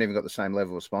 they haven't even got the same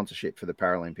level of sponsorship for the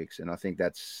Paralympics. And I think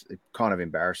that's kind of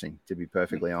embarrassing, to be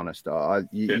perfectly honest.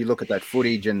 You look at that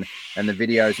footage and the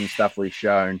videos and stuff we've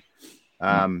shown.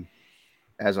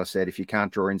 As I said, if you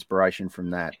can't draw inspiration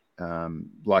from that,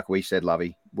 like we said,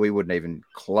 Lovey, we wouldn't even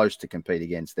close to compete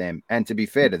against them. And to be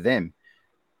fair to them,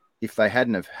 if they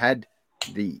hadn't have had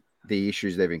the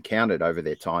issues they've encountered over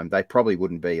their time, they probably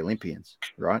wouldn't be Olympians,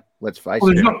 right? Let's face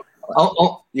it.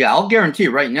 I'll guarantee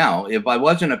right now, if I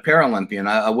wasn't a Paralympian,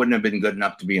 I wouldn't have been good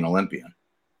enough to be an Olympian.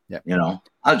 Yeah. You know,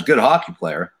 I was a good hockey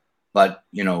player, but,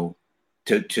 you know,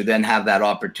 to then have that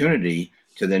opportunity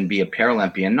to then be a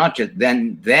Paralympian, not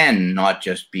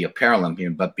just be a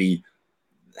Paralympian, but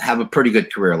have a pretty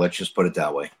good career. Let's just put it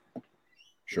that way.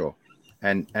 Sure.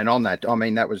 And on that, I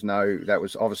mean, that was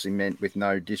obviously meant with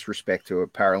no disrespect to a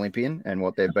Paralympian and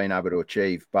what they've been able to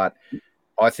achieve. But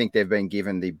I think they've been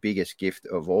given the biggest gift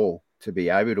of all to be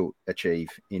able to achieve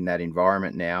in that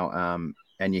environment now.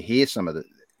 And you hear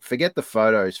forget the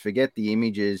photos, forget the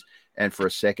images. And for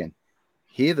a second,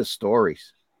 hear the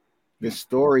stories. The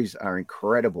stories are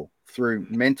incredible through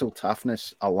mental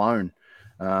toughness alone.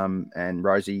 And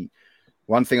Rosie,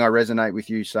 one thing I resonate with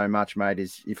you so much, mate,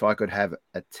 is if I could have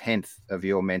a 10th of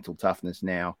your mental toughness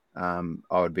now, I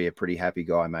would be a pretty happy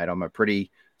guy, mate. I'm a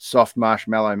pretty soft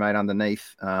marshmallow, mate,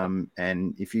 underneath.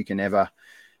 And if you can ever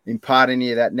impart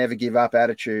any of that never give up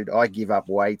attitude, I give up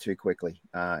way too quickly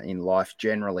in life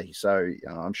generally. So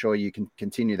I'm sure you can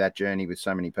continue that journey with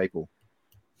so many people.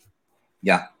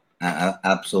 Yeah,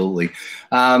 absolutely.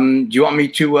 Do you want me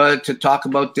to talk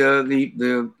about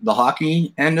the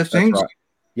hockey end of things? That's right.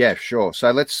 Yeah, sure.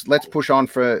 So let's push on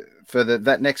for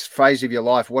that next phase of your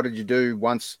life. What did you do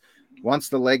once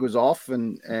the leg was off,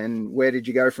 and where did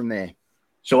you go from there?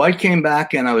 So I came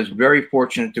back, and I was very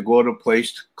fortunate to go to a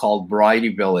place called Variety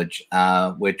Village,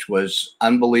 which was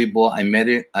unbelievable. I met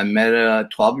a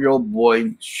 12-year-old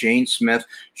boy, Shane Smith.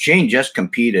 Shane just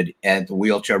competed at the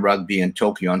wheelchair rugby in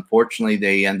Tokyo. Unfortunately,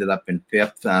 they ended up in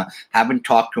 5th. Haven't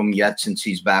talked to him yet since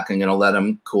he's back. I'm going to let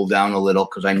him cool down a little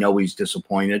because I know he's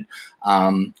disappointed.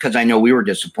 Because I know we were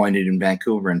disappointed in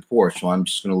Vancouver in 4th, so I'm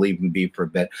just going to leave him be for a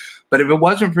bit. But if it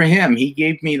wasn't for him, he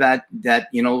gave me that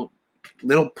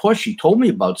little push. He told me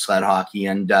about sled hockey,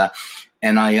 and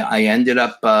I ended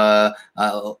up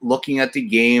looking at the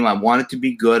game. I wanted to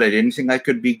be good. I didn't think I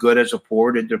could be good as a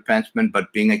forward and defenseman,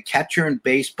 but being a catcher in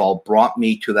baseball brought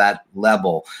me to that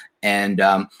level. And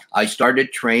I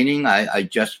started training. I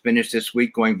just finished this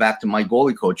week going back to my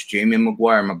goalie coach, Jamie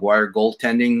McGuire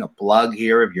Goaltending, a plug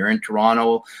here if you're in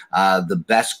Toronto, the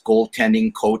best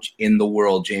goaltending coach in the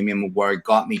world. Jamie McGuire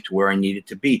got me to where I needed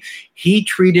to be. He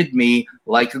treated me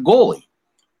like a goalie.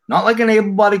 not like an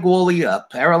able-bodied goalie, a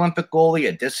Paralympic goalie,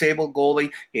 a disabled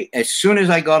goalie. As soon as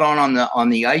I got on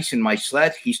the ice in my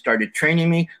sled, he started training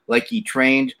me like he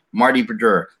trained Marty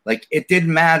Brodeur. Like, it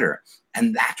didn't matter.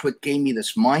 And that's what gave me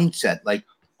this mindset. Like,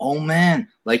 oh man,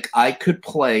 like I could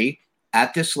play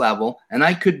at this level, and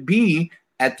I could be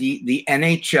at the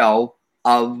NHL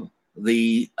of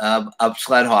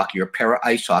sled hockey or para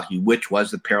ice hockey, which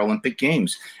was the Paralympic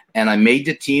Games. And I made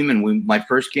the team, and my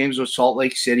first games was Salt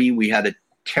Lake City. We had a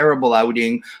terrible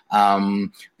outing.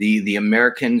 The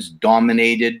Americans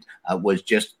dominated. Was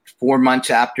just 5 months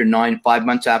after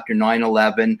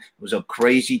 9/11. It was a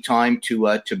crazy time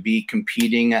to be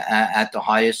competing at the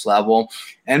highest level,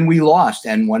 and we lost.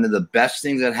 And one of the best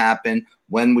things that happened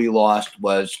when we lost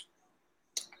was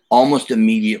almost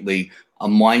immediately a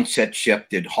mindset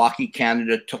shifted. Hockey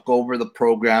Canada took over the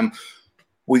program.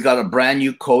 We got a brand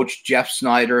new coach, Jeff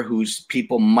Snyder, whose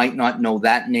people might not know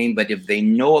that name, but if they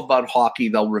know about hockey,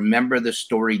 they'll remember the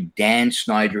story Dan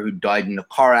Snyder, who died in a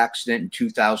car accident in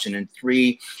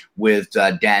 2003 with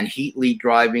Dan Heatley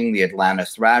driving the Atlanta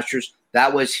Thrashers.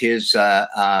 That was his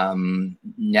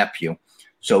nephew.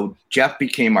 So Jeff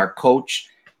became our coach.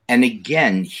 And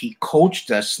again, he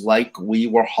coached us like we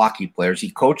were hockey players.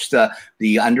 He coached the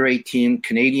under-18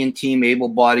 Canadian team,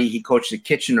 able-bodied. He coached the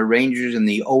Kitchener Rangers in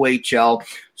the OHL.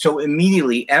 So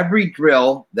immediately, every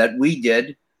drill that we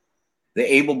did, the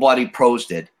able-bodied pros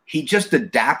did. He just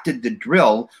adapted the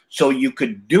drill so you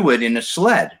could do it in a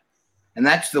sled. And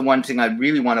that's the one thing I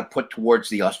really want to put towards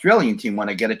the Australian team when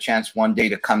I get a chance one day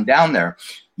to come down there.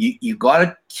 You got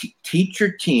to teach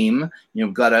your team.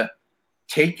 You've got to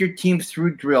take your team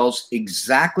through drills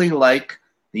exactly like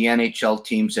the NHL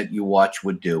teams that you watch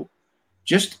would do.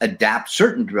 Just adapt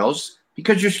certain drills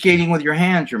because you're skating with your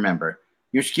hands, remember.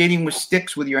 You're skating with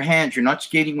sticks with your hands. You're not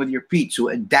skating with your feet. So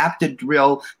adapt a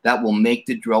drill that will make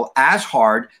the drill as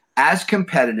hard, as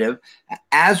competitive,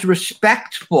 as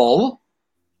respectful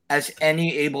as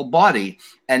any able body.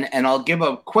 And I'll give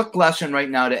a quick lesson right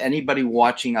now to anybody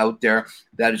watching out there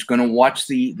that is going to watch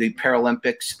the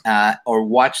Paralympics or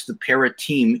watch the para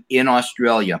team in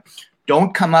Australia.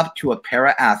 Don't come up to a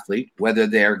para athlete, whether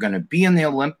they're going to be in the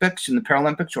Olympics, in the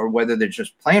Paralympics, or whether they're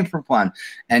just playing for fun,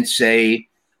 and say,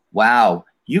 wow,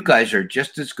 you guys are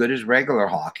just as good as regular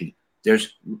hockey.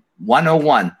 There's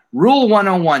 101. Rule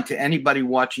 101 to anybody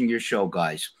watching your show,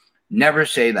 guys. Never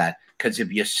say that. Because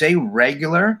if you say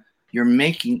regular, you're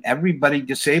making everybody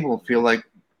disabled feel like,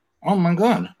 oh my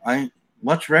God,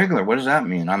 what's regular? What does that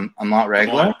mean? I'm not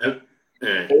regular.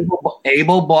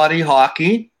 Able body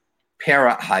hockey,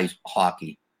 para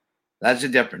hockey. That's the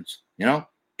difference.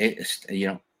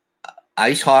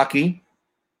 Ice hockey,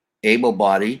 able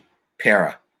body,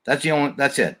 para.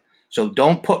 That's it. So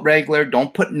don't put regular,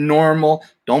 don't put normal,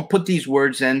 don't put these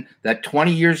words in that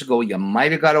 20 years ago you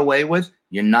might have got away with.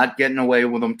 You're not getting away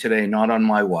with them today, not on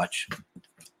my watch.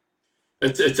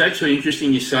 It's actually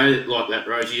interesting you say it like that,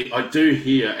 Rosie. I do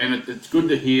hear, and it's good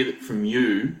to hear that from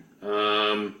you,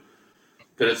 that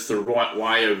it's the right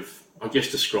way of, I guess,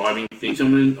 describing things. I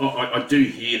mean, I do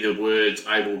hear the words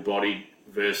able-bodied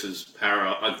versus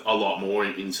para a lot more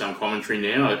in some commentary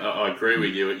now. I agree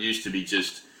with you. It used to be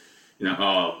just, there's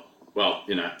a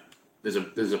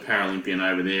Paralympian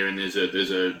over there, and there's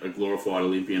a glorified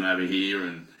Olympian over here,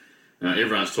 and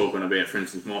everyone's talking about, for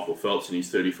instance, Michael Phelps and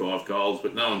his 35 goals,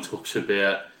 but no one talks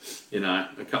about,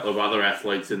 a couple of other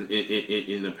athletes in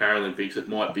the Paralympics that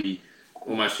might be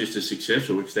almost just as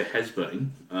successful, which there has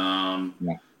been.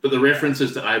 But the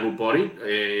references to able-bodied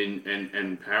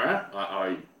and para,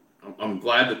 I'm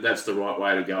glad that that's the right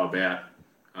way to go about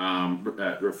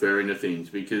referring to things,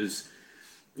 because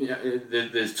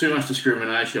there's too much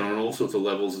discrimination on all sorts of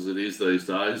levels as it is these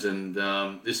days, and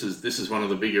this is one of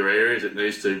the bigger areas that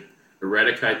needs to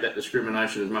eradicate that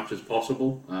discrimination as much as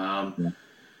possible.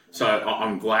 So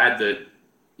I'm glad that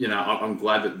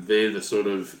they're the sort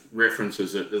of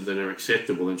references that are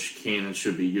acceptable and can and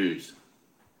should be used.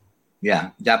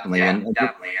 Yeah, definitely. And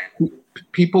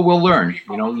people will learn.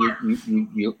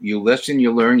 You listen,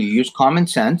 you learn, you use common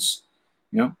sense.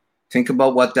 Think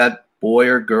about what that boy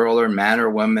or girl or man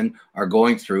or woman are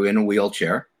going through in a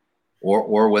wheelchair,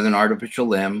 or with an artificial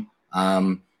limb,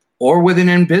 or with an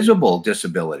invisible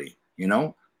disability.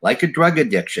 Like a drug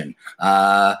addiction,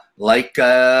 like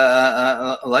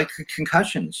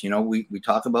concussions. We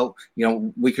talk about,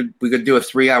 we could do a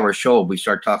 3-hour show if we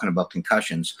start talking about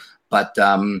concussions. But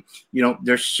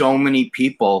there's so many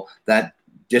people that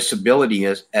disability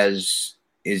is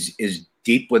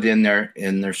deep within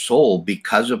their soul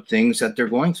because of things that they're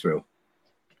going through.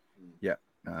 Yeah,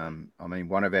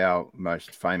 one of our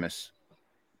most famous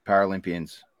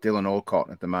Paralympians, Dylan Alcott,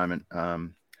 at the moment,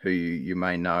 who you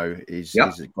may know, is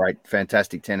Yep. a great,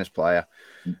 fantastic tennis player,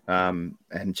 and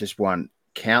just won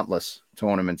countless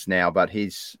tournaments now. But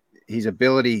his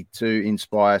ability to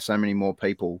inspire so many more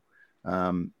people,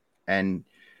 and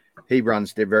he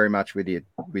runs there very much with the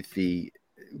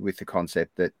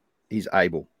concept that he's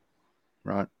able,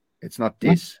 right? It's not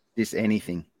this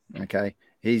anything. Okay,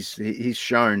 he's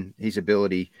shown his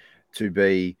ability to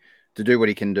do what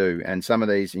he can do, and some of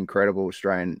these incredible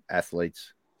Australian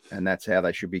athletes, and that's how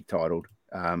they should be titled,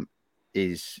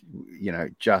 is,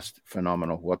 just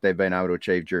phenomenal what they've been able to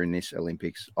achieve during this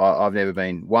Olympics. I've never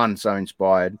been, one, so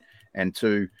inspired, and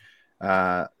two,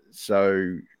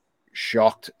 so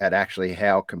shocked at actually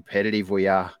how competitive we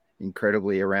are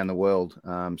incredibly around the world.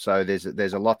 So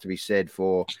there's a lot to be said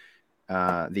for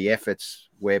the efforts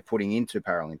we're putting into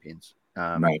Paralympians,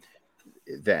 Right.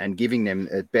 and giving them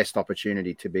the best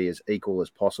opportunity to be as equal as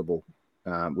possible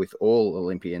with all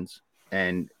Olympians.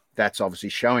 And that's obviously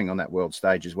showing on that world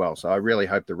stage as well. So I really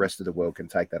hope the rest of the world can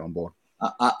take that on board.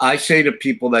 I say to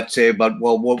people that say about,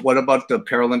 well, what about the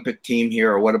Paralympic team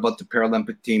here, or what about the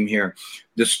Paralympic team here?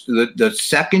 The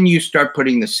second you start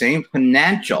putting the same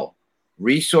financial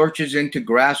resources into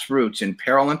grassroots in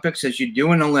Paralympics as you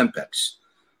do in Olympics,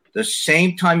 the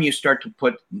same time you start to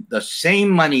put the same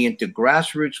money into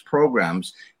grassroots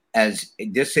programs as a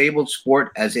disabled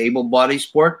sport, as able-bodied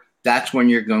sport, that's when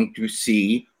you're going to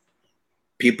see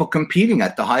people competing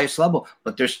at the highest level.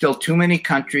 But there's still too many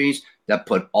countries that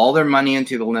put all their money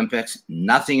into the Olympics,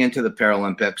 nothing into the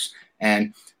Paralympics.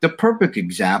 And the perfect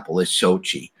example is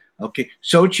Sochi. Okay,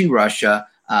 Sochi, Russia.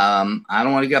 I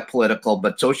don't want to get political,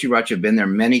 but Sochi, Russia, have been there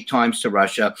many times to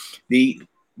Russia.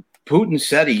 Putin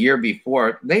said a year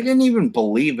before, they didn't even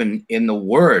believe in the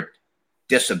word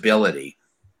disability,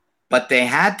 but they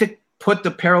had to put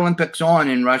the Paralympics on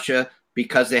in Russia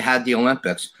because they had the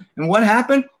Olympics. And what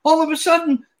happened? All of a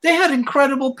sudden, they had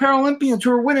incredible Paralympians who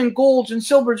were winning golds and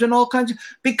silvers and all kinds of,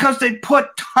 because they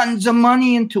put tons of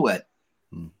money into it.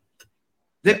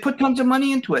 They put tons of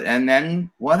money into it. And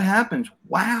then what happens?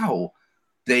 Wow,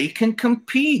 they can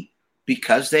compete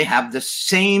because they have the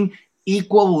same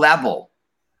equal level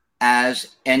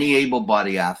as any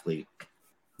able-bodied athlete.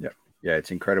 Yeah,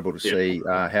 it's incredible to see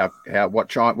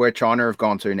where China have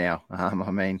gone to now.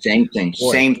 I mean, same thing.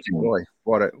 Boy,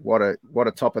 what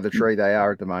a top of the tree they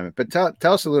are at the moment. But tell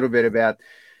us a little bit about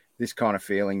this kind of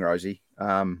feeling, Rosie.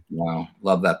 Wow,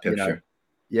 love that picture.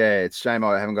 It's a shame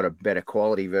I haven't got a better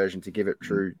quality version to give it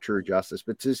true justice.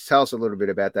 But just tell us a little bit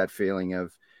about that feeling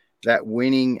of that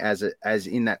winning as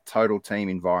in that total team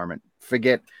environment.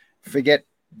 Forget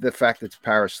the fact that it's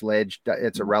para-sledge,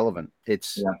 it's irrelevant.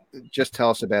 It's just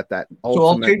tell us about that.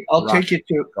 So I'll take you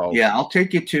to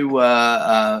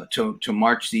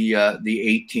March the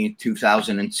 18th,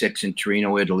 2006 in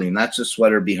Torino, Italy, and that's a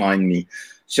sweater behind me.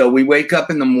 So we wake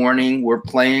up in the morning. We're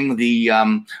playing the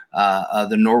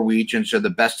Norwegians, are the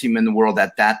best team in the world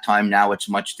at that time. Now it's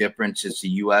much different. It's the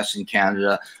U.S. and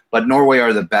Canada, but Norway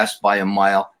are the best by a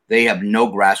mile. They have no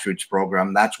grassroots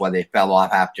program. That's why they fell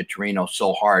off after Torino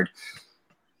so hard.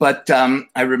 But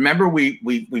I remember we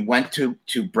went to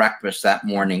breakfast that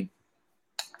morning,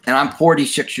 and I'm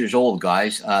 46 years old,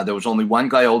 guys. There was only one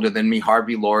guy older than me,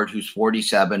 Harvey Lord, who's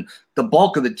 47. The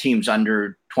bulk of the team's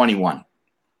under 21.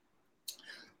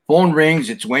 Phone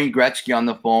rings. It's Wayne Gretzky on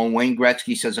the phone. Wayne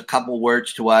Gretzky says a couple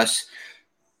words to us.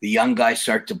 The young guys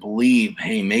start to believe,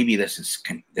 hey, maybe this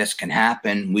can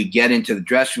happen. We get into the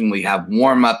dressing room. We have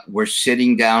warm up. We're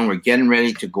sitting down. We're getting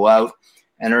ready to go out.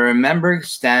 And I remember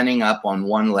standing up on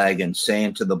one leg and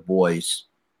saying to the boys,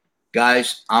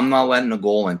 guys, I'm not letting a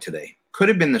goal in today. Could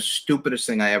have been the stupidest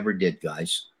thing I ever did,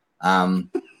 guys.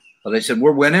 But I said,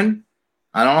 we're winning.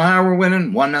 I don't know how we're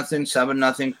winning. 1-0,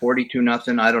 7-0,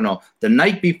 42-0. I don't know. The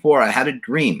night before, I had a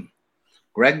dream.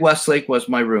 Greg Westlake was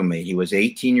my roommate. He was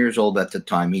 18 years old at the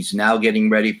time. He's now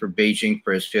getting ready for Beijing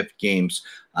for his 5th games.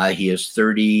 He is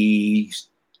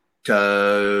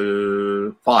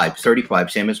 35,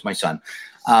 same as my son.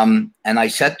 And I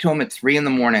said to him at 3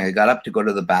 a.m, I got up to go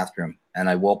to the bathroom, and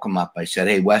I woke him up. I said,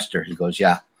 hey, Wester. He goes,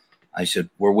 yeah. I said,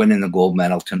 we're winning the gold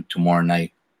medal tomorrow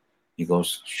night. He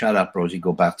goes, shut up, Rosie,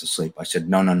 go back to sleep. I said,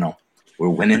 no. We're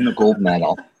winning the gold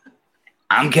medal.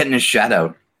 I'm getting a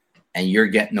shutout, and you're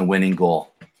getting the winning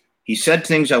goal. He said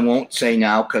things I won't say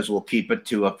now because we'll keep it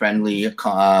to a friendly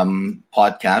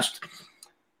podcast.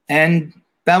 And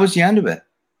that was the end of it.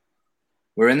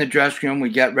 We're in the dressing room. We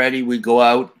get ready. We go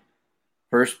out.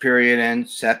 First period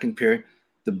ends, second period.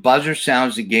 The buzzer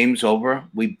sounds, the game's over.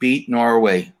 We beat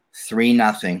Norway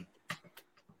 3-0.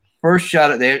 First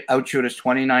shot, they outshoot us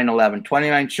 29-11.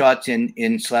 29 shots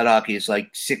in sled hockey is like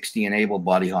 60 in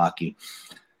able-body hockey.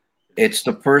 It's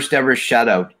the first ever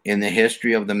shutout in the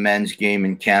history of the men's game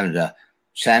in Canada.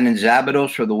 Shannon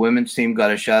Zabados for the women's team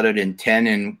got a shutout in 10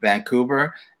 in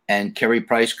Vancouver, and Carey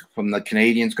Price from the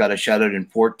Canadians got a shutout in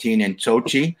 14 in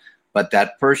Sochi. But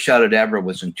that first shutout ever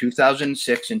was in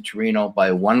 2006 in Torino by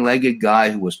a one-legged guy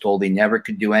who was told he never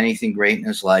could do anything great in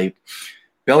his life.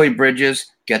 Billy Bridges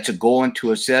gets a goal and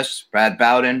 2 assists. Brad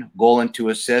Bowden, goal and 2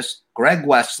 assists. Greg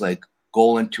Westlake,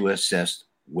 goal and 2 assists.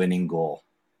 Winning goal.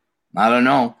 I don't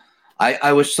know.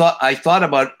 I thought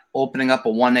about opening up a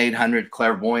 1-800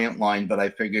 clairvoyant line, but I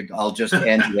figured I'll just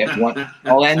end it at one.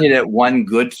 I'll end it at one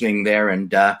good thing there.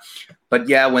 And but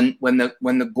yeah, when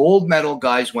the gold medal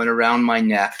guys went around my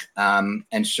neck,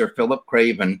 and Sir Philip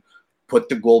Craven put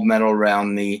the gold medal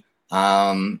around me,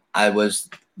 I was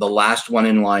the last one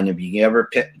in line. If you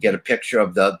ever get a picture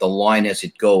of the line as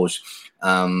it goes,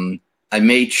 I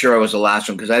made sure I was the last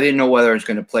one because I didn't know whether I was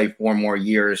going to play 4 more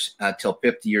years till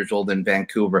 50 years old in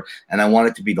Vancouver, and I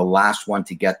wanted to be the last one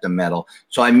to get the medal.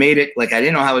 So I made it like I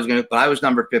didn't know how I was going to, but I was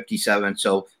number 57,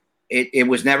 so it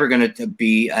was never going to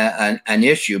be an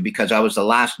issue because I was the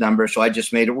last number. So I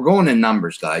just made it. We're going in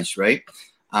numbers, guys, right?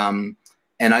 And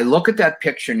I look at that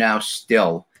picture now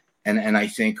still, and I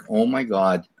think, oh my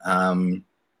God,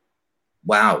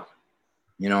 wow.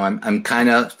 You know, I'm kind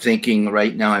of thinking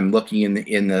right now. I'm looking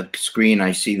in the screen.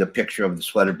 I see the picture of the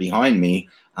sweater behind me.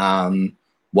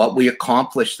 What we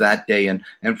accomplished that day, and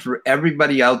for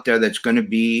everybody out there that's going to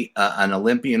be an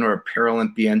Olympian or a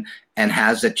Paralympian and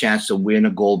has a chance to win a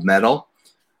gold medal,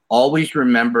 always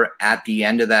remember at the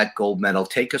end of that gold medal,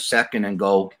 take a second and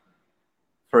go.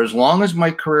 For as long as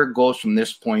my career goes from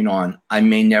this point on, I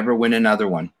may never win another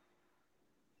one.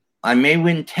 I may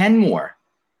win 10 more.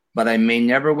 But I may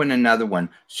never win another one.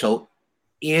 So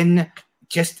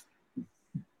just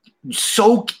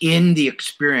soak in the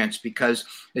experience, because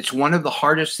it's one of the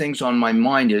hardest things on my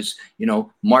mind is, you know,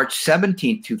 March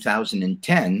 17th,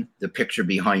 2010, the picture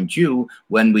behind you,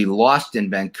 when we lost in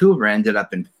Vancouver, ended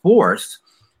up in 4th.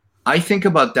 I think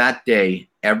about that day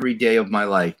every day of my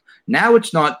life. Now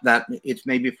it's not that, it's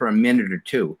maybe for a minute or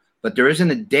two, but there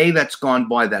isn't a day that's gone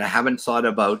by that I haven't thought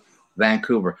about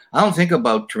Vancouver. I don't think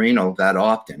about Torino that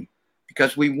often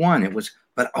because we won.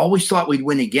 But I always thought we'd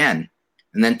win again.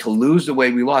 And then to lose the way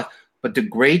we lost. But the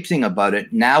great thing about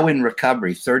it, now in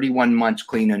recovery, 31 months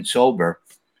clean and sober,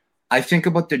 I think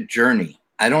about the journey.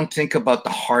 I don't think about the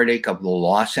heartache of the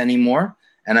loss anymore.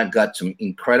 And I've got some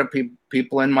incredible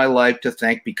people in my life to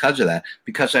thank because of that,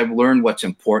 because I've learned what's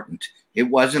important. It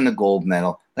wasn't the gold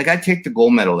medal. Like, I take the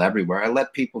gold medal everywhere. I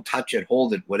let people touch it,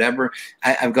 hold it, whatever.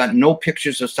 I've got no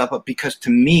pictures of stuff up because to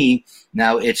me,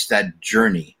 now it's that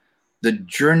journey. The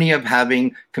journey of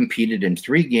having competed in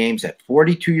 3 games at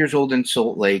 42 years old in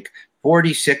Salt Lake,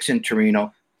 46 in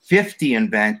Torino, 50 in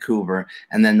Vancouver,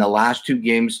 and then the last 2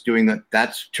 games doing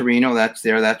that's Torino,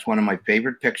 that's one of my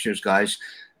favorite pictures, guys.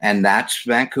 And that's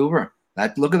Vancouver.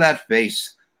 Look at that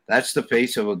face. That's the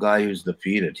face of a guy who's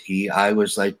defeated. I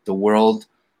was like the world.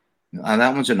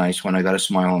 That one's a nice one. I got a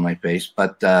smile on my face.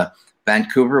 But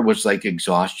Vancouver was like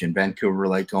exhaustion. Vancouver,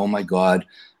 like, oh my God,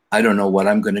 I don't know what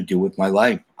I'm going to do with my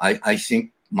life. I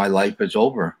think my life is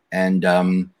over.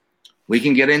 And we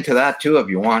can get into that too if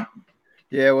you want.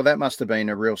 Yeah, well, that must have been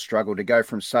a real struggle to go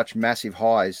from such massive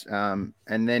highs and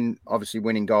then obviously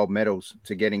winning gold medals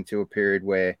to getting to a period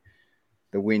where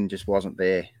the win just wasn't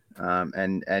there.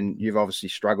 And you've obviously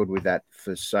struggled with that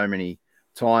for so many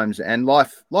times, and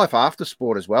life after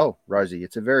sport as well, Rosie.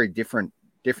 It's a very different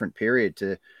period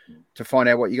to find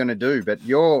out what you're going to do. But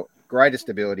your greatest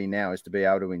ability now is to be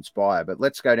able to inspire. But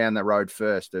let's go down that road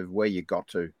first of where you got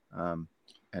to,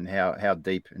 and how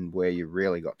deep and where you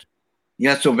really got to.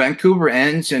 Yeah, so Vancouver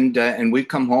ends, and we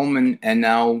come home, and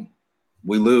now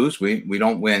we lose. We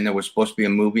don't win. There was supposed to be a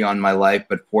movie on my life,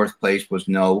 but 4th place was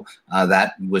no.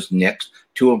 That was nixed.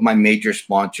 2 of my major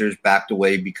sponsors backed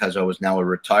away because I was now a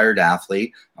retired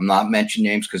athlete. I'm not mentioning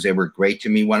names because they were great to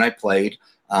me when I played.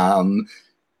 And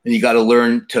you got to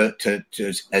learn to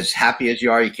as happy as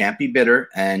you are, you can't be bitter.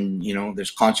 And, you know,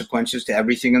 there's consequences to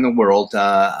everything in the world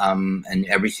and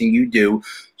everything you do.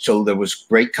 So there was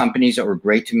great companies that were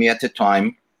great to me at the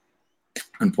time.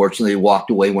 Unfortunately,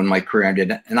 walked away when my career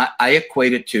ended. And I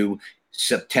equate it to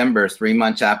September, 3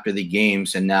 months after the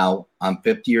games. And now I'm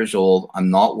 50 years old. I'm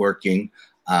not working.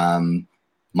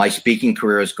 My speaking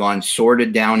career has gone sort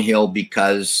of downhill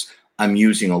because I'm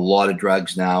using a lot of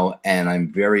drugs now, and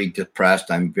I'm very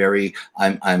depressed. I'm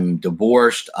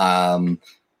divorced. I've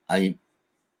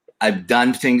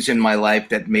done things in my life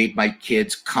that made my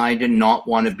kids kind of not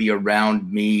want to be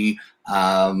around me.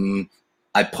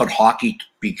 I put hockey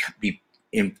be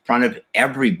in front of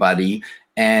everybody.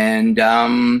 And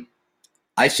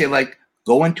I say, like,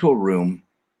 go into a room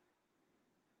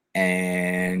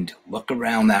and look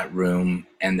around that room,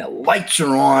 and the lights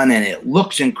are on and it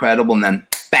looks incredible, and then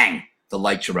bang, the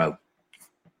lights are out.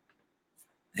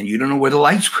 And you don't know where the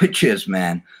light switch is,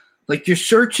 man. Like, you're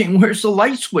searching, where's the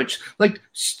light switch? Like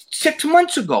 6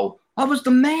 months ago, I was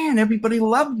the man. Everybody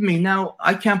loved me. Now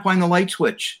I can't find the light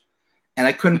switch. And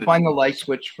I couldn't find the light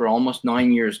switch for almost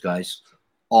 9 years, guys.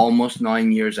 Almost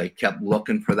 9 years. I kept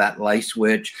looking for that light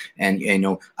switch. And, you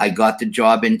know, I got the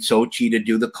job in Sochi to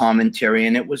do the commentary,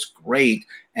 and it was great.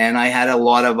 And I had a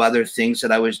lot of other things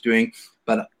that I was doing.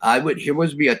 But here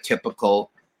would be a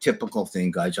typical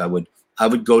thing, guys. I would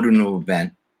go to an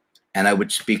event, and I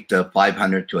would speak to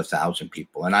 500 to 1,000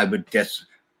 people, and I would just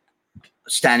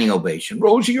standing ovation.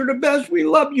 Rosie, you're the best. We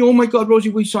love you. Oh my God,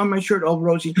 Rosie, we saw my shirt. Oh,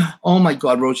 Rosie. Oh my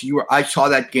God, Rosie, I saw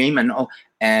that game.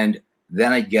 And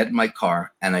then I'd get in my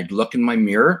car and I'd look in my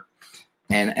mirror,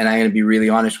 and I'm going to be really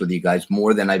honest with you guys,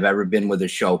 more than I've ever been with a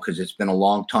show, because it's been a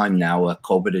long time now.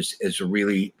 COVID is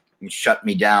really shut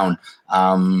me down.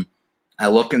 I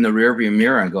look in the rearview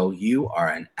mirror and go, you are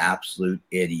an absolute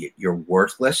idiot. You're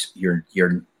worthless.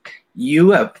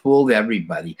 You have fooled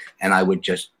everybody. And I would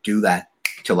just do that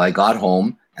till I got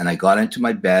home and I got into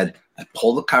my bed. I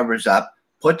pulled the covers up,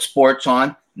 put sports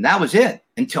on, and that was it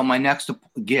until my next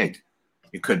gig.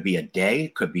 It could be a day,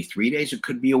 it could be 3 days, it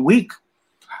could be a week.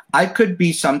 I could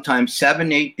be sometimes 7,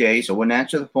 8 days. I wouldn't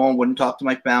answer the phone, wouldn't talk to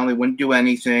my family, wouldn't do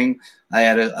anything. I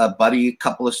had a buddy a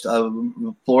couple of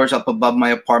floors up above my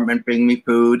apartment bring me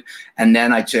food. And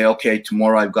then I'd say, okay,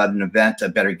 tomorrow I've got an event. I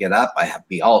better get up. I have to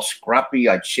be all scruffy.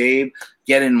 I'd shave,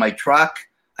 get in my truck.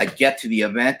 I'd get to the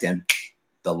event, and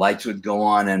the lights would go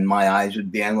on and my eyes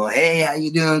would be, and go, hey, how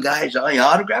you doing, guys? Oh, you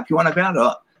autograph? You want to grab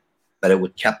it? But it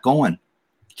would kept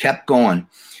going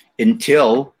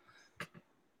until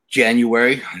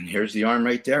January, and here's the arm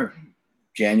right there,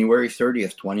 January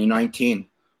 30th, 2019,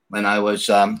 when I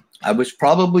was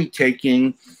probably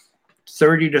taking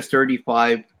 30 to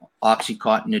 35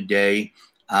 Oxycontin a day.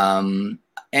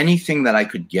 Anything that I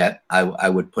could get, I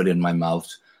would put in my mouth.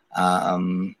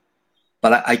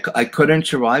 But I couldn't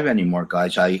survive anymore,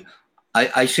 guys.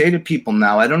 I say to people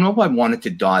now, I don't know if I wanted to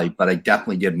die, but I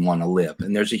definitely didn't want to live.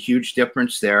 And there's a huge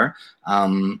difference there.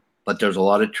 But there's a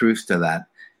lot of truth to that.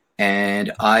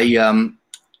 And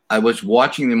I was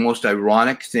watching, the most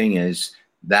ironic thing is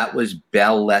that was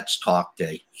Bell Let's Talk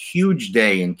Day. Huge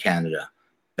day in Canada.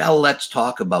 Bell Let's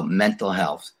Talk about mental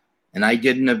health. And I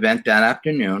did an event that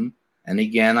afternoon. And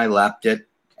again, I left it.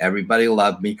 Everybody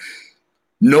loved me.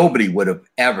 Nobody would have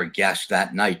ever guessed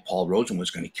that night Paul Rosen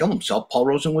was going to kill himself. Paul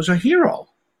Rosen was a hero.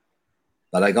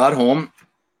 But I got home.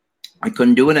 I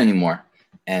couldn't do it anymore.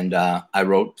 And I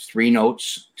wrote 3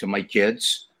 notes to my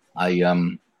kids.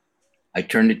 I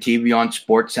turned the TV on,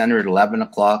 Sports Center at 11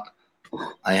 o'clock.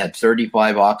 I had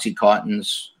 35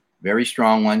 Oxycontins, very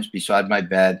strong ones, beside my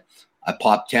bed. I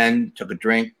popped 10, took a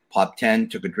drink, popped 10,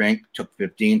 took a drink, took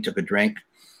 15, took a drink.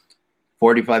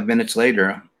 45 minutes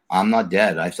later, I'm not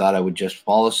dead. I thought I would just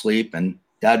fall asleep and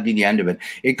that'd be the end of it.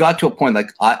 It got to a point,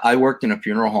 like I worked in a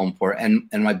funeral home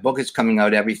and my book is coming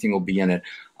out. Everything will be in it.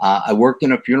 I worked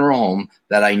in a funeral home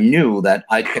that I knew that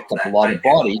I picked up a lot of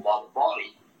bodies.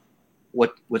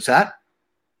 What's that?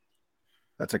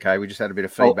 That's okay. We just had a bit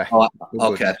of feedback.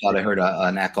 Okay. I thought I heard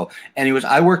an echo. Anyways,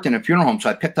 I worked in a funeral home, so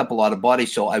I picked up a lot of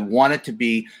bodies. So I wanted to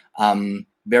be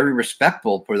very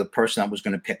respectful for the person that was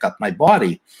going to pick up my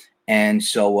body. And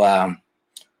so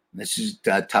this is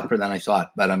tougher than I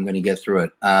thought, but I'm going to get through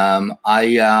it.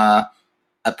 I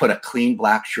put a clean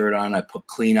black shirt on. I put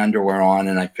clean underwear on,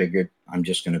 and I figured I'm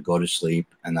just going to go to sleep,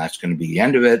 and that's going to be the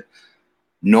end of it.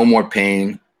 No more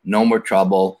pain, no more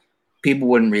trouble. People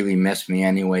wouldn't really miss me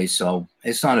anyway, so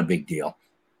it's not a big deal.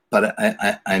 But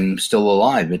I'm still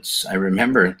alive. I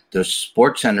remember the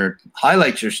Sports Center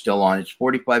highlights are still on. It's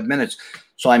 45 minutes.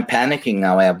 So I'm panicking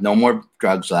now. I have no more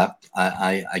drugs left.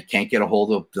 I can't get a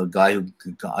hold of the guy who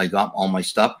I got all my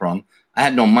stuff from. I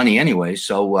had no money anyway.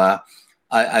 So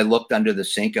I looked under the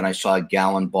sink and I saw a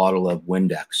gallon bottle of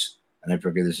Windex. And I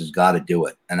figured this has got to do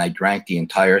it. And I drank the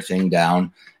entire thing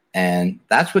down. And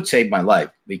that's what saved my life,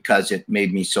 because it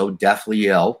made me so deathly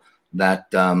ill that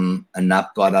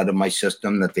enough got out of my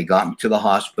system that they got me to the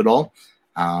hospital.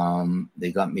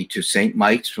 They got me to St.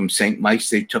 Mike's. From St. Mike's,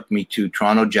 they took me to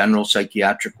Toronto General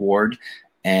Psychiatric Ward.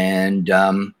 And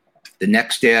the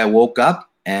next day I woke up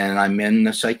and I'm in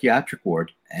the psychiatric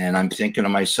ward. And I'm thinking to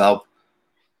myself,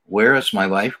 where has my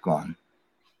life gone?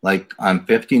 Like, I'm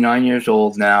 59 years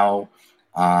old now.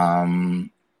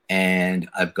 And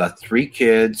I've got 3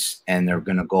 kids, and they're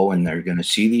going to go and they're going to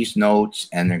see these notes,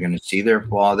 and they're going to see their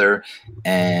father.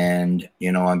 And,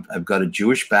 you know, I've got a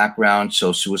Jewish background,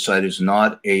 so suicide is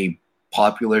not a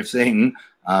popular thing,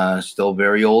 still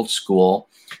very old school.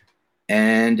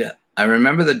 And I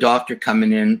remember the doctor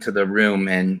coming into the room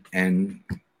and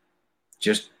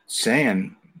just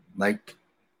saying, like,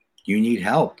 you need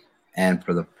help. And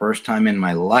for the first time in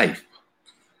my life,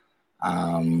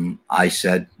 I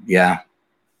said, yeah,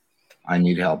 I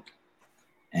need help.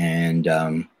 And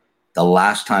the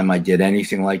last time I did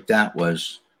anything like that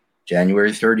was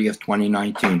January 30th,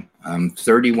 2019.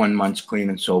 31 months clean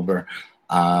and sober.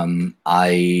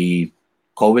 COVID's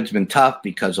been tough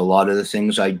because a lot of the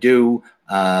things I do,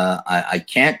 I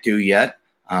can't do yet.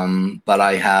 But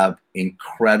I have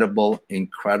incredible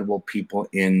people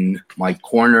in my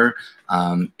corner,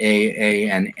 AA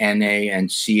and NA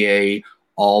and CA,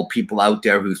 all people out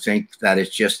there who think that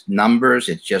it's just numbers,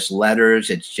 it's just letters,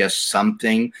 it's just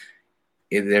something.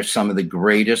 They're some of the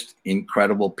greatest,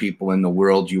 incredible people in the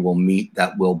world you will meet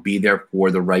that will be there for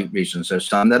the right reasons. There's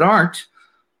some that aren't,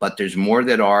 but there's more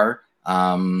that are.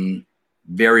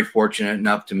 Very fortunate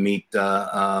enough to meet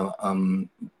a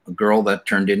girl that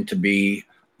turned into be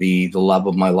the love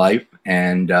of my life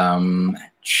and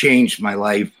changed my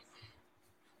life.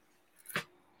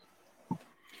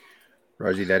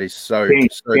 Rosie, that is so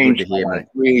good to hear, mate.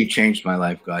 Really changed my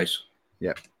life, guys.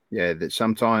 Yep. Yeah, that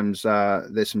sometimes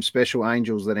there's some special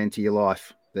angels that enter your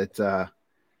life that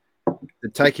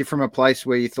take you from a place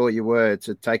where you thought you were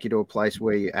to take you to a place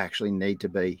where you actually need to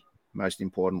be, most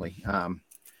importantly.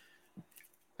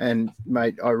 And,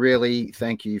 mate, I really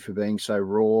thank you for being so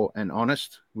raw and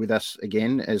honest with us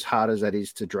again, as hard as that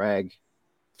is to drag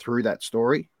through that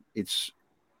story. It's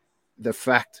the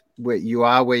fact where you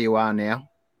are now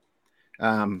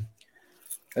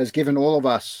has given all of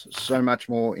us so much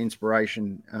more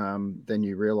inspiration than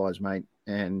you realize, mate.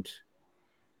 And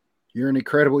you're an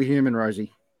incredible human,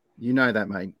 Rosie. You know that,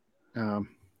 mate.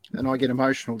 And I get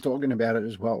emotional talking about it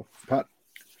as well. But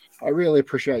I really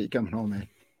appreciate you coming on, man.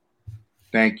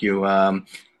 Thank you. I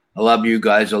love you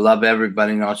guys. I love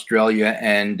everybody in Australia.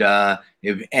 And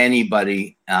if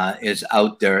anybody is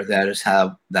out there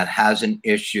that has an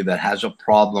issue, that has a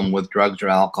problem with drugs or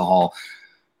alcohol,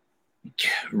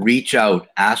 reach out,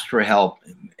 ask for help.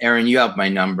 Aaron, you have my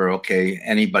number. Okay.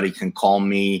 Anybody can call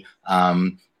me.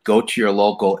 Go to your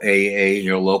local AA,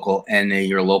 your local NA,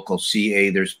 your local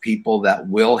CA. There's people that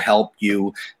will help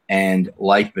you. And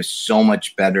life is so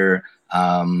much better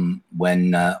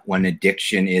when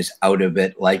addiction is out of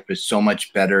it. Life is so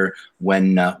much better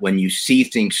when you see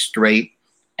things straight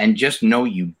and just know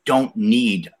you don't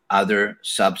need other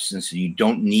substances. You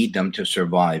don't need them to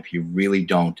survive. You really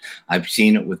don't. I've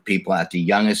seen it with people at the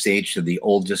youngest age to the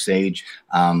oldest age.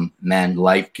 Man,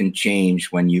 life can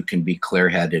change when you can be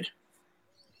clear-headed.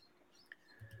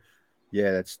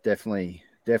 Yeah, that's definitely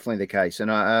the case.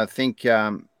 And I think,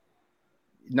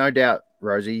 no doubt,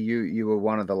 Rosie, you were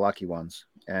one of the lucky ones.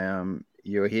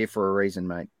 You were here for a reason,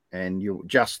 mate. And you're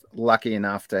just lucky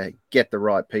enough to get the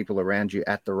right people around you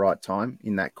at the right time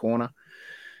in that corner.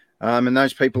 And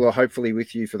those people are hopefully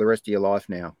with you for the rest of your life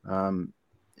now.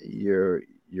 You're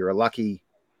a lucky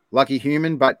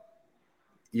human, but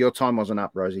your time wasn't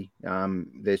up, Rosie.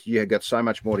 You have got so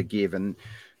much more to give. And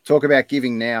talk about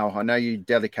giving now. I know you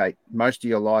dedicate most of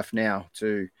your life now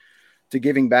to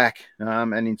giving back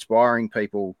and inspiring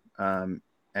people. And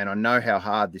I know how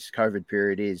hard this COVID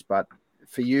period is, but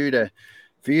for you to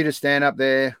stand up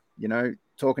there, you know,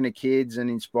 talking to kids and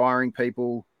inspiring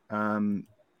people,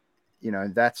 you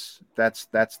know, that's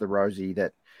the Rosie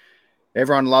that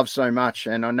everyone loves so much.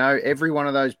 And I know every one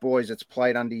of those boys that's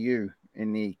played under you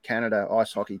in the Canada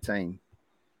ice hockey team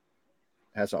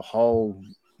has a whole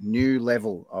new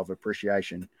level of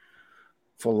appreciation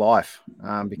for life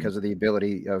because of the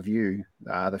ability of you,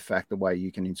 the way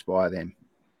you can inspire them.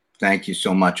 Thank you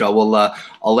so much. I'll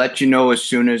let you know as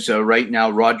soon as right now,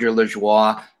 Roger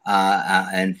Lajoie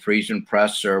and Friesen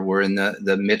Press we're in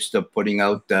the midst of putting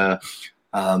out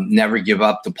Never Give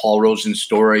Up, the Paul Rosen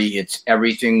story. It's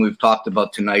everything we've talked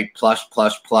about tonight, plus.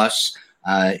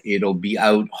 It'll be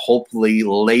out hopefully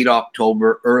late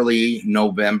October, early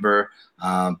November,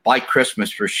 by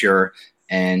Christmas for sure.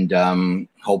 And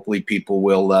hopefully people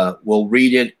will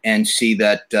read it and see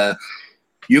that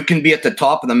you can be at the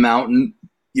top of the mountain.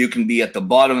 You can be at the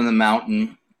bottom of the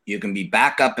mountain. You can be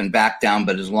back up and back down.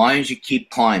 But as long as you keep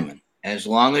climbing, as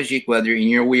long as you, whether in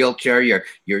your wheelchair,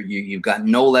 you've got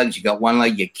no legs, you got one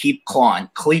leg, you keep clawing.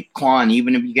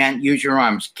 Even if you can't use your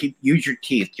arms, use your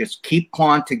teeth. Just keep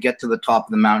clawing to get to the top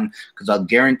of the mountain, because I'll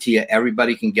guarantee you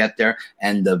everybody can get there.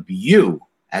 And the view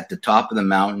at the top of the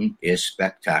mountain is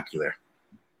spectacular.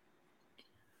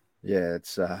 Yeah,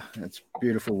 it's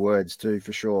beautiful words too,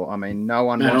 for sure. I mean, no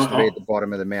one wants to be at the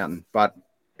bottom of the mountain, but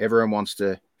everyone wants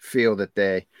to feel that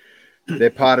they're they're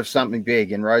part of something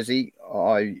big. And Rosie,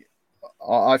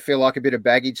 I feel like a bit of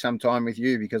baggage sometime with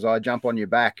you because I jump on your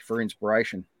back for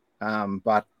inspiration.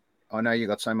 But I know you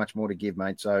got so much more to give,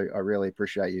 mate. So I really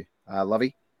appreciate you.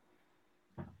 Lovey?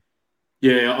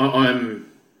 Yeah, I'm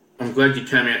glad you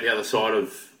came out the other side of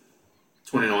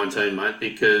 2019, mate,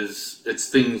 because it's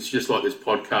things just like this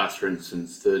podcast, for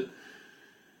instance, that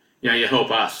you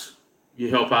help us. You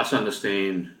help us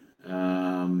understand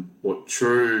what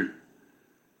true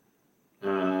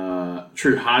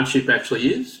hardship actually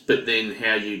is, but then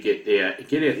how you get out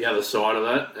the other side of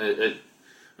that.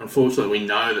 Unfortunately, we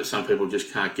know that some people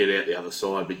just can't get out the other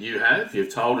side, but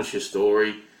you've told us your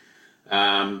story.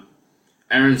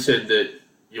 Aaron said that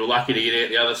you're lucky to get out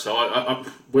the other side.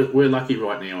 We're lucky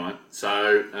right now, mate.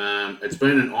 So it's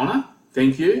been an honour.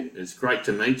 Thank you. It's great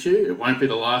to meet you. It won't be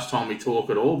the last time we talk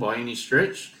at all by any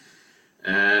stretch.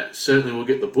 Certainly we'll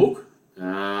get the book.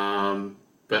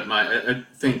 But mate,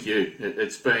 thank you.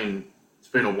 It's been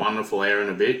a wonderful hour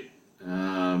and a bit.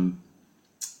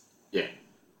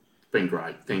 It's been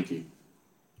great. Thank you.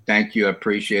 Thank you. I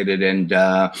appreciate it. And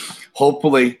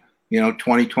hopefully,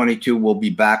 2022 we'll be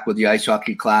back with the Ice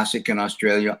Hockey Classic in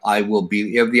Australia. I will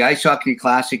be. If the Ice Hockey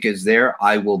Classic is there,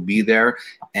 I will be there.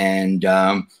 And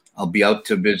I'll be out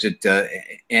to visit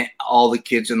all the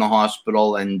kids in the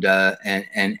hospital and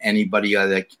anybody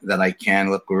that I can.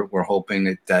 Look, we're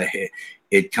hoping that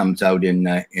it comes out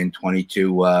in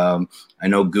 22. I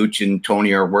know Gooch and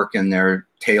Tony are working their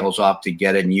tails off to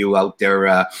get it. And you out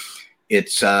there,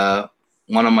 it's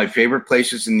one of my favorite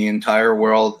places in the entire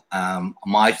world.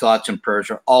 My thoughts and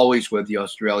prayers are always with the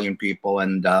Australian people,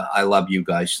 and I love you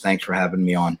guys. Thanks for having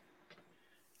me on.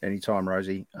 Anytime,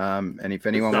 Rosie. And if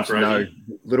anyone wants to know a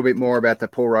little bit more about the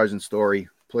Paul Rosen story,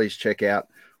 please check out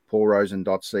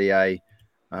paulrosen.ca.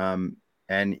 And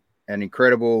an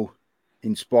incredible,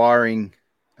 inspiring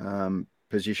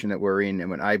position that we're in and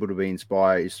we're able to be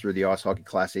inspired is through the Ice Hockey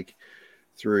Classic,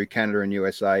 through Canada and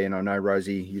USA. And I know,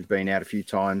 Rosie, you've been out a few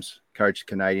times, coached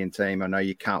the Canadian team. I know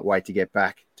you can't wait to get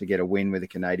back to get a win with the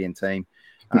Canadian team.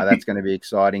 That's going to be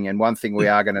exciting. And one thing we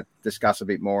are going to discuss a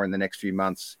bit more in the next few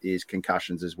months is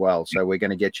concussions as well. So we're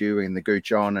going to get you and the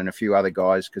Gooch on and a few other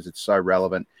guys because it's so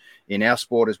relevant in our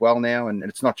sport as well now. And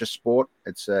it's not just sport.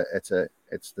 It's the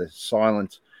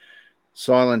silent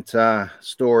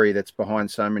story that's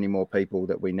behind so many more people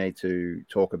that we need to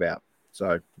talk about.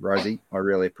 So, Rosie, I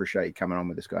really appreciate you coming on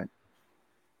with this guy.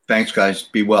 Thanks, guys.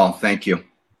 Be well. Thank you.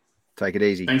 Take it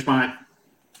easy. Thanks, mate.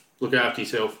 Look after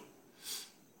yourself.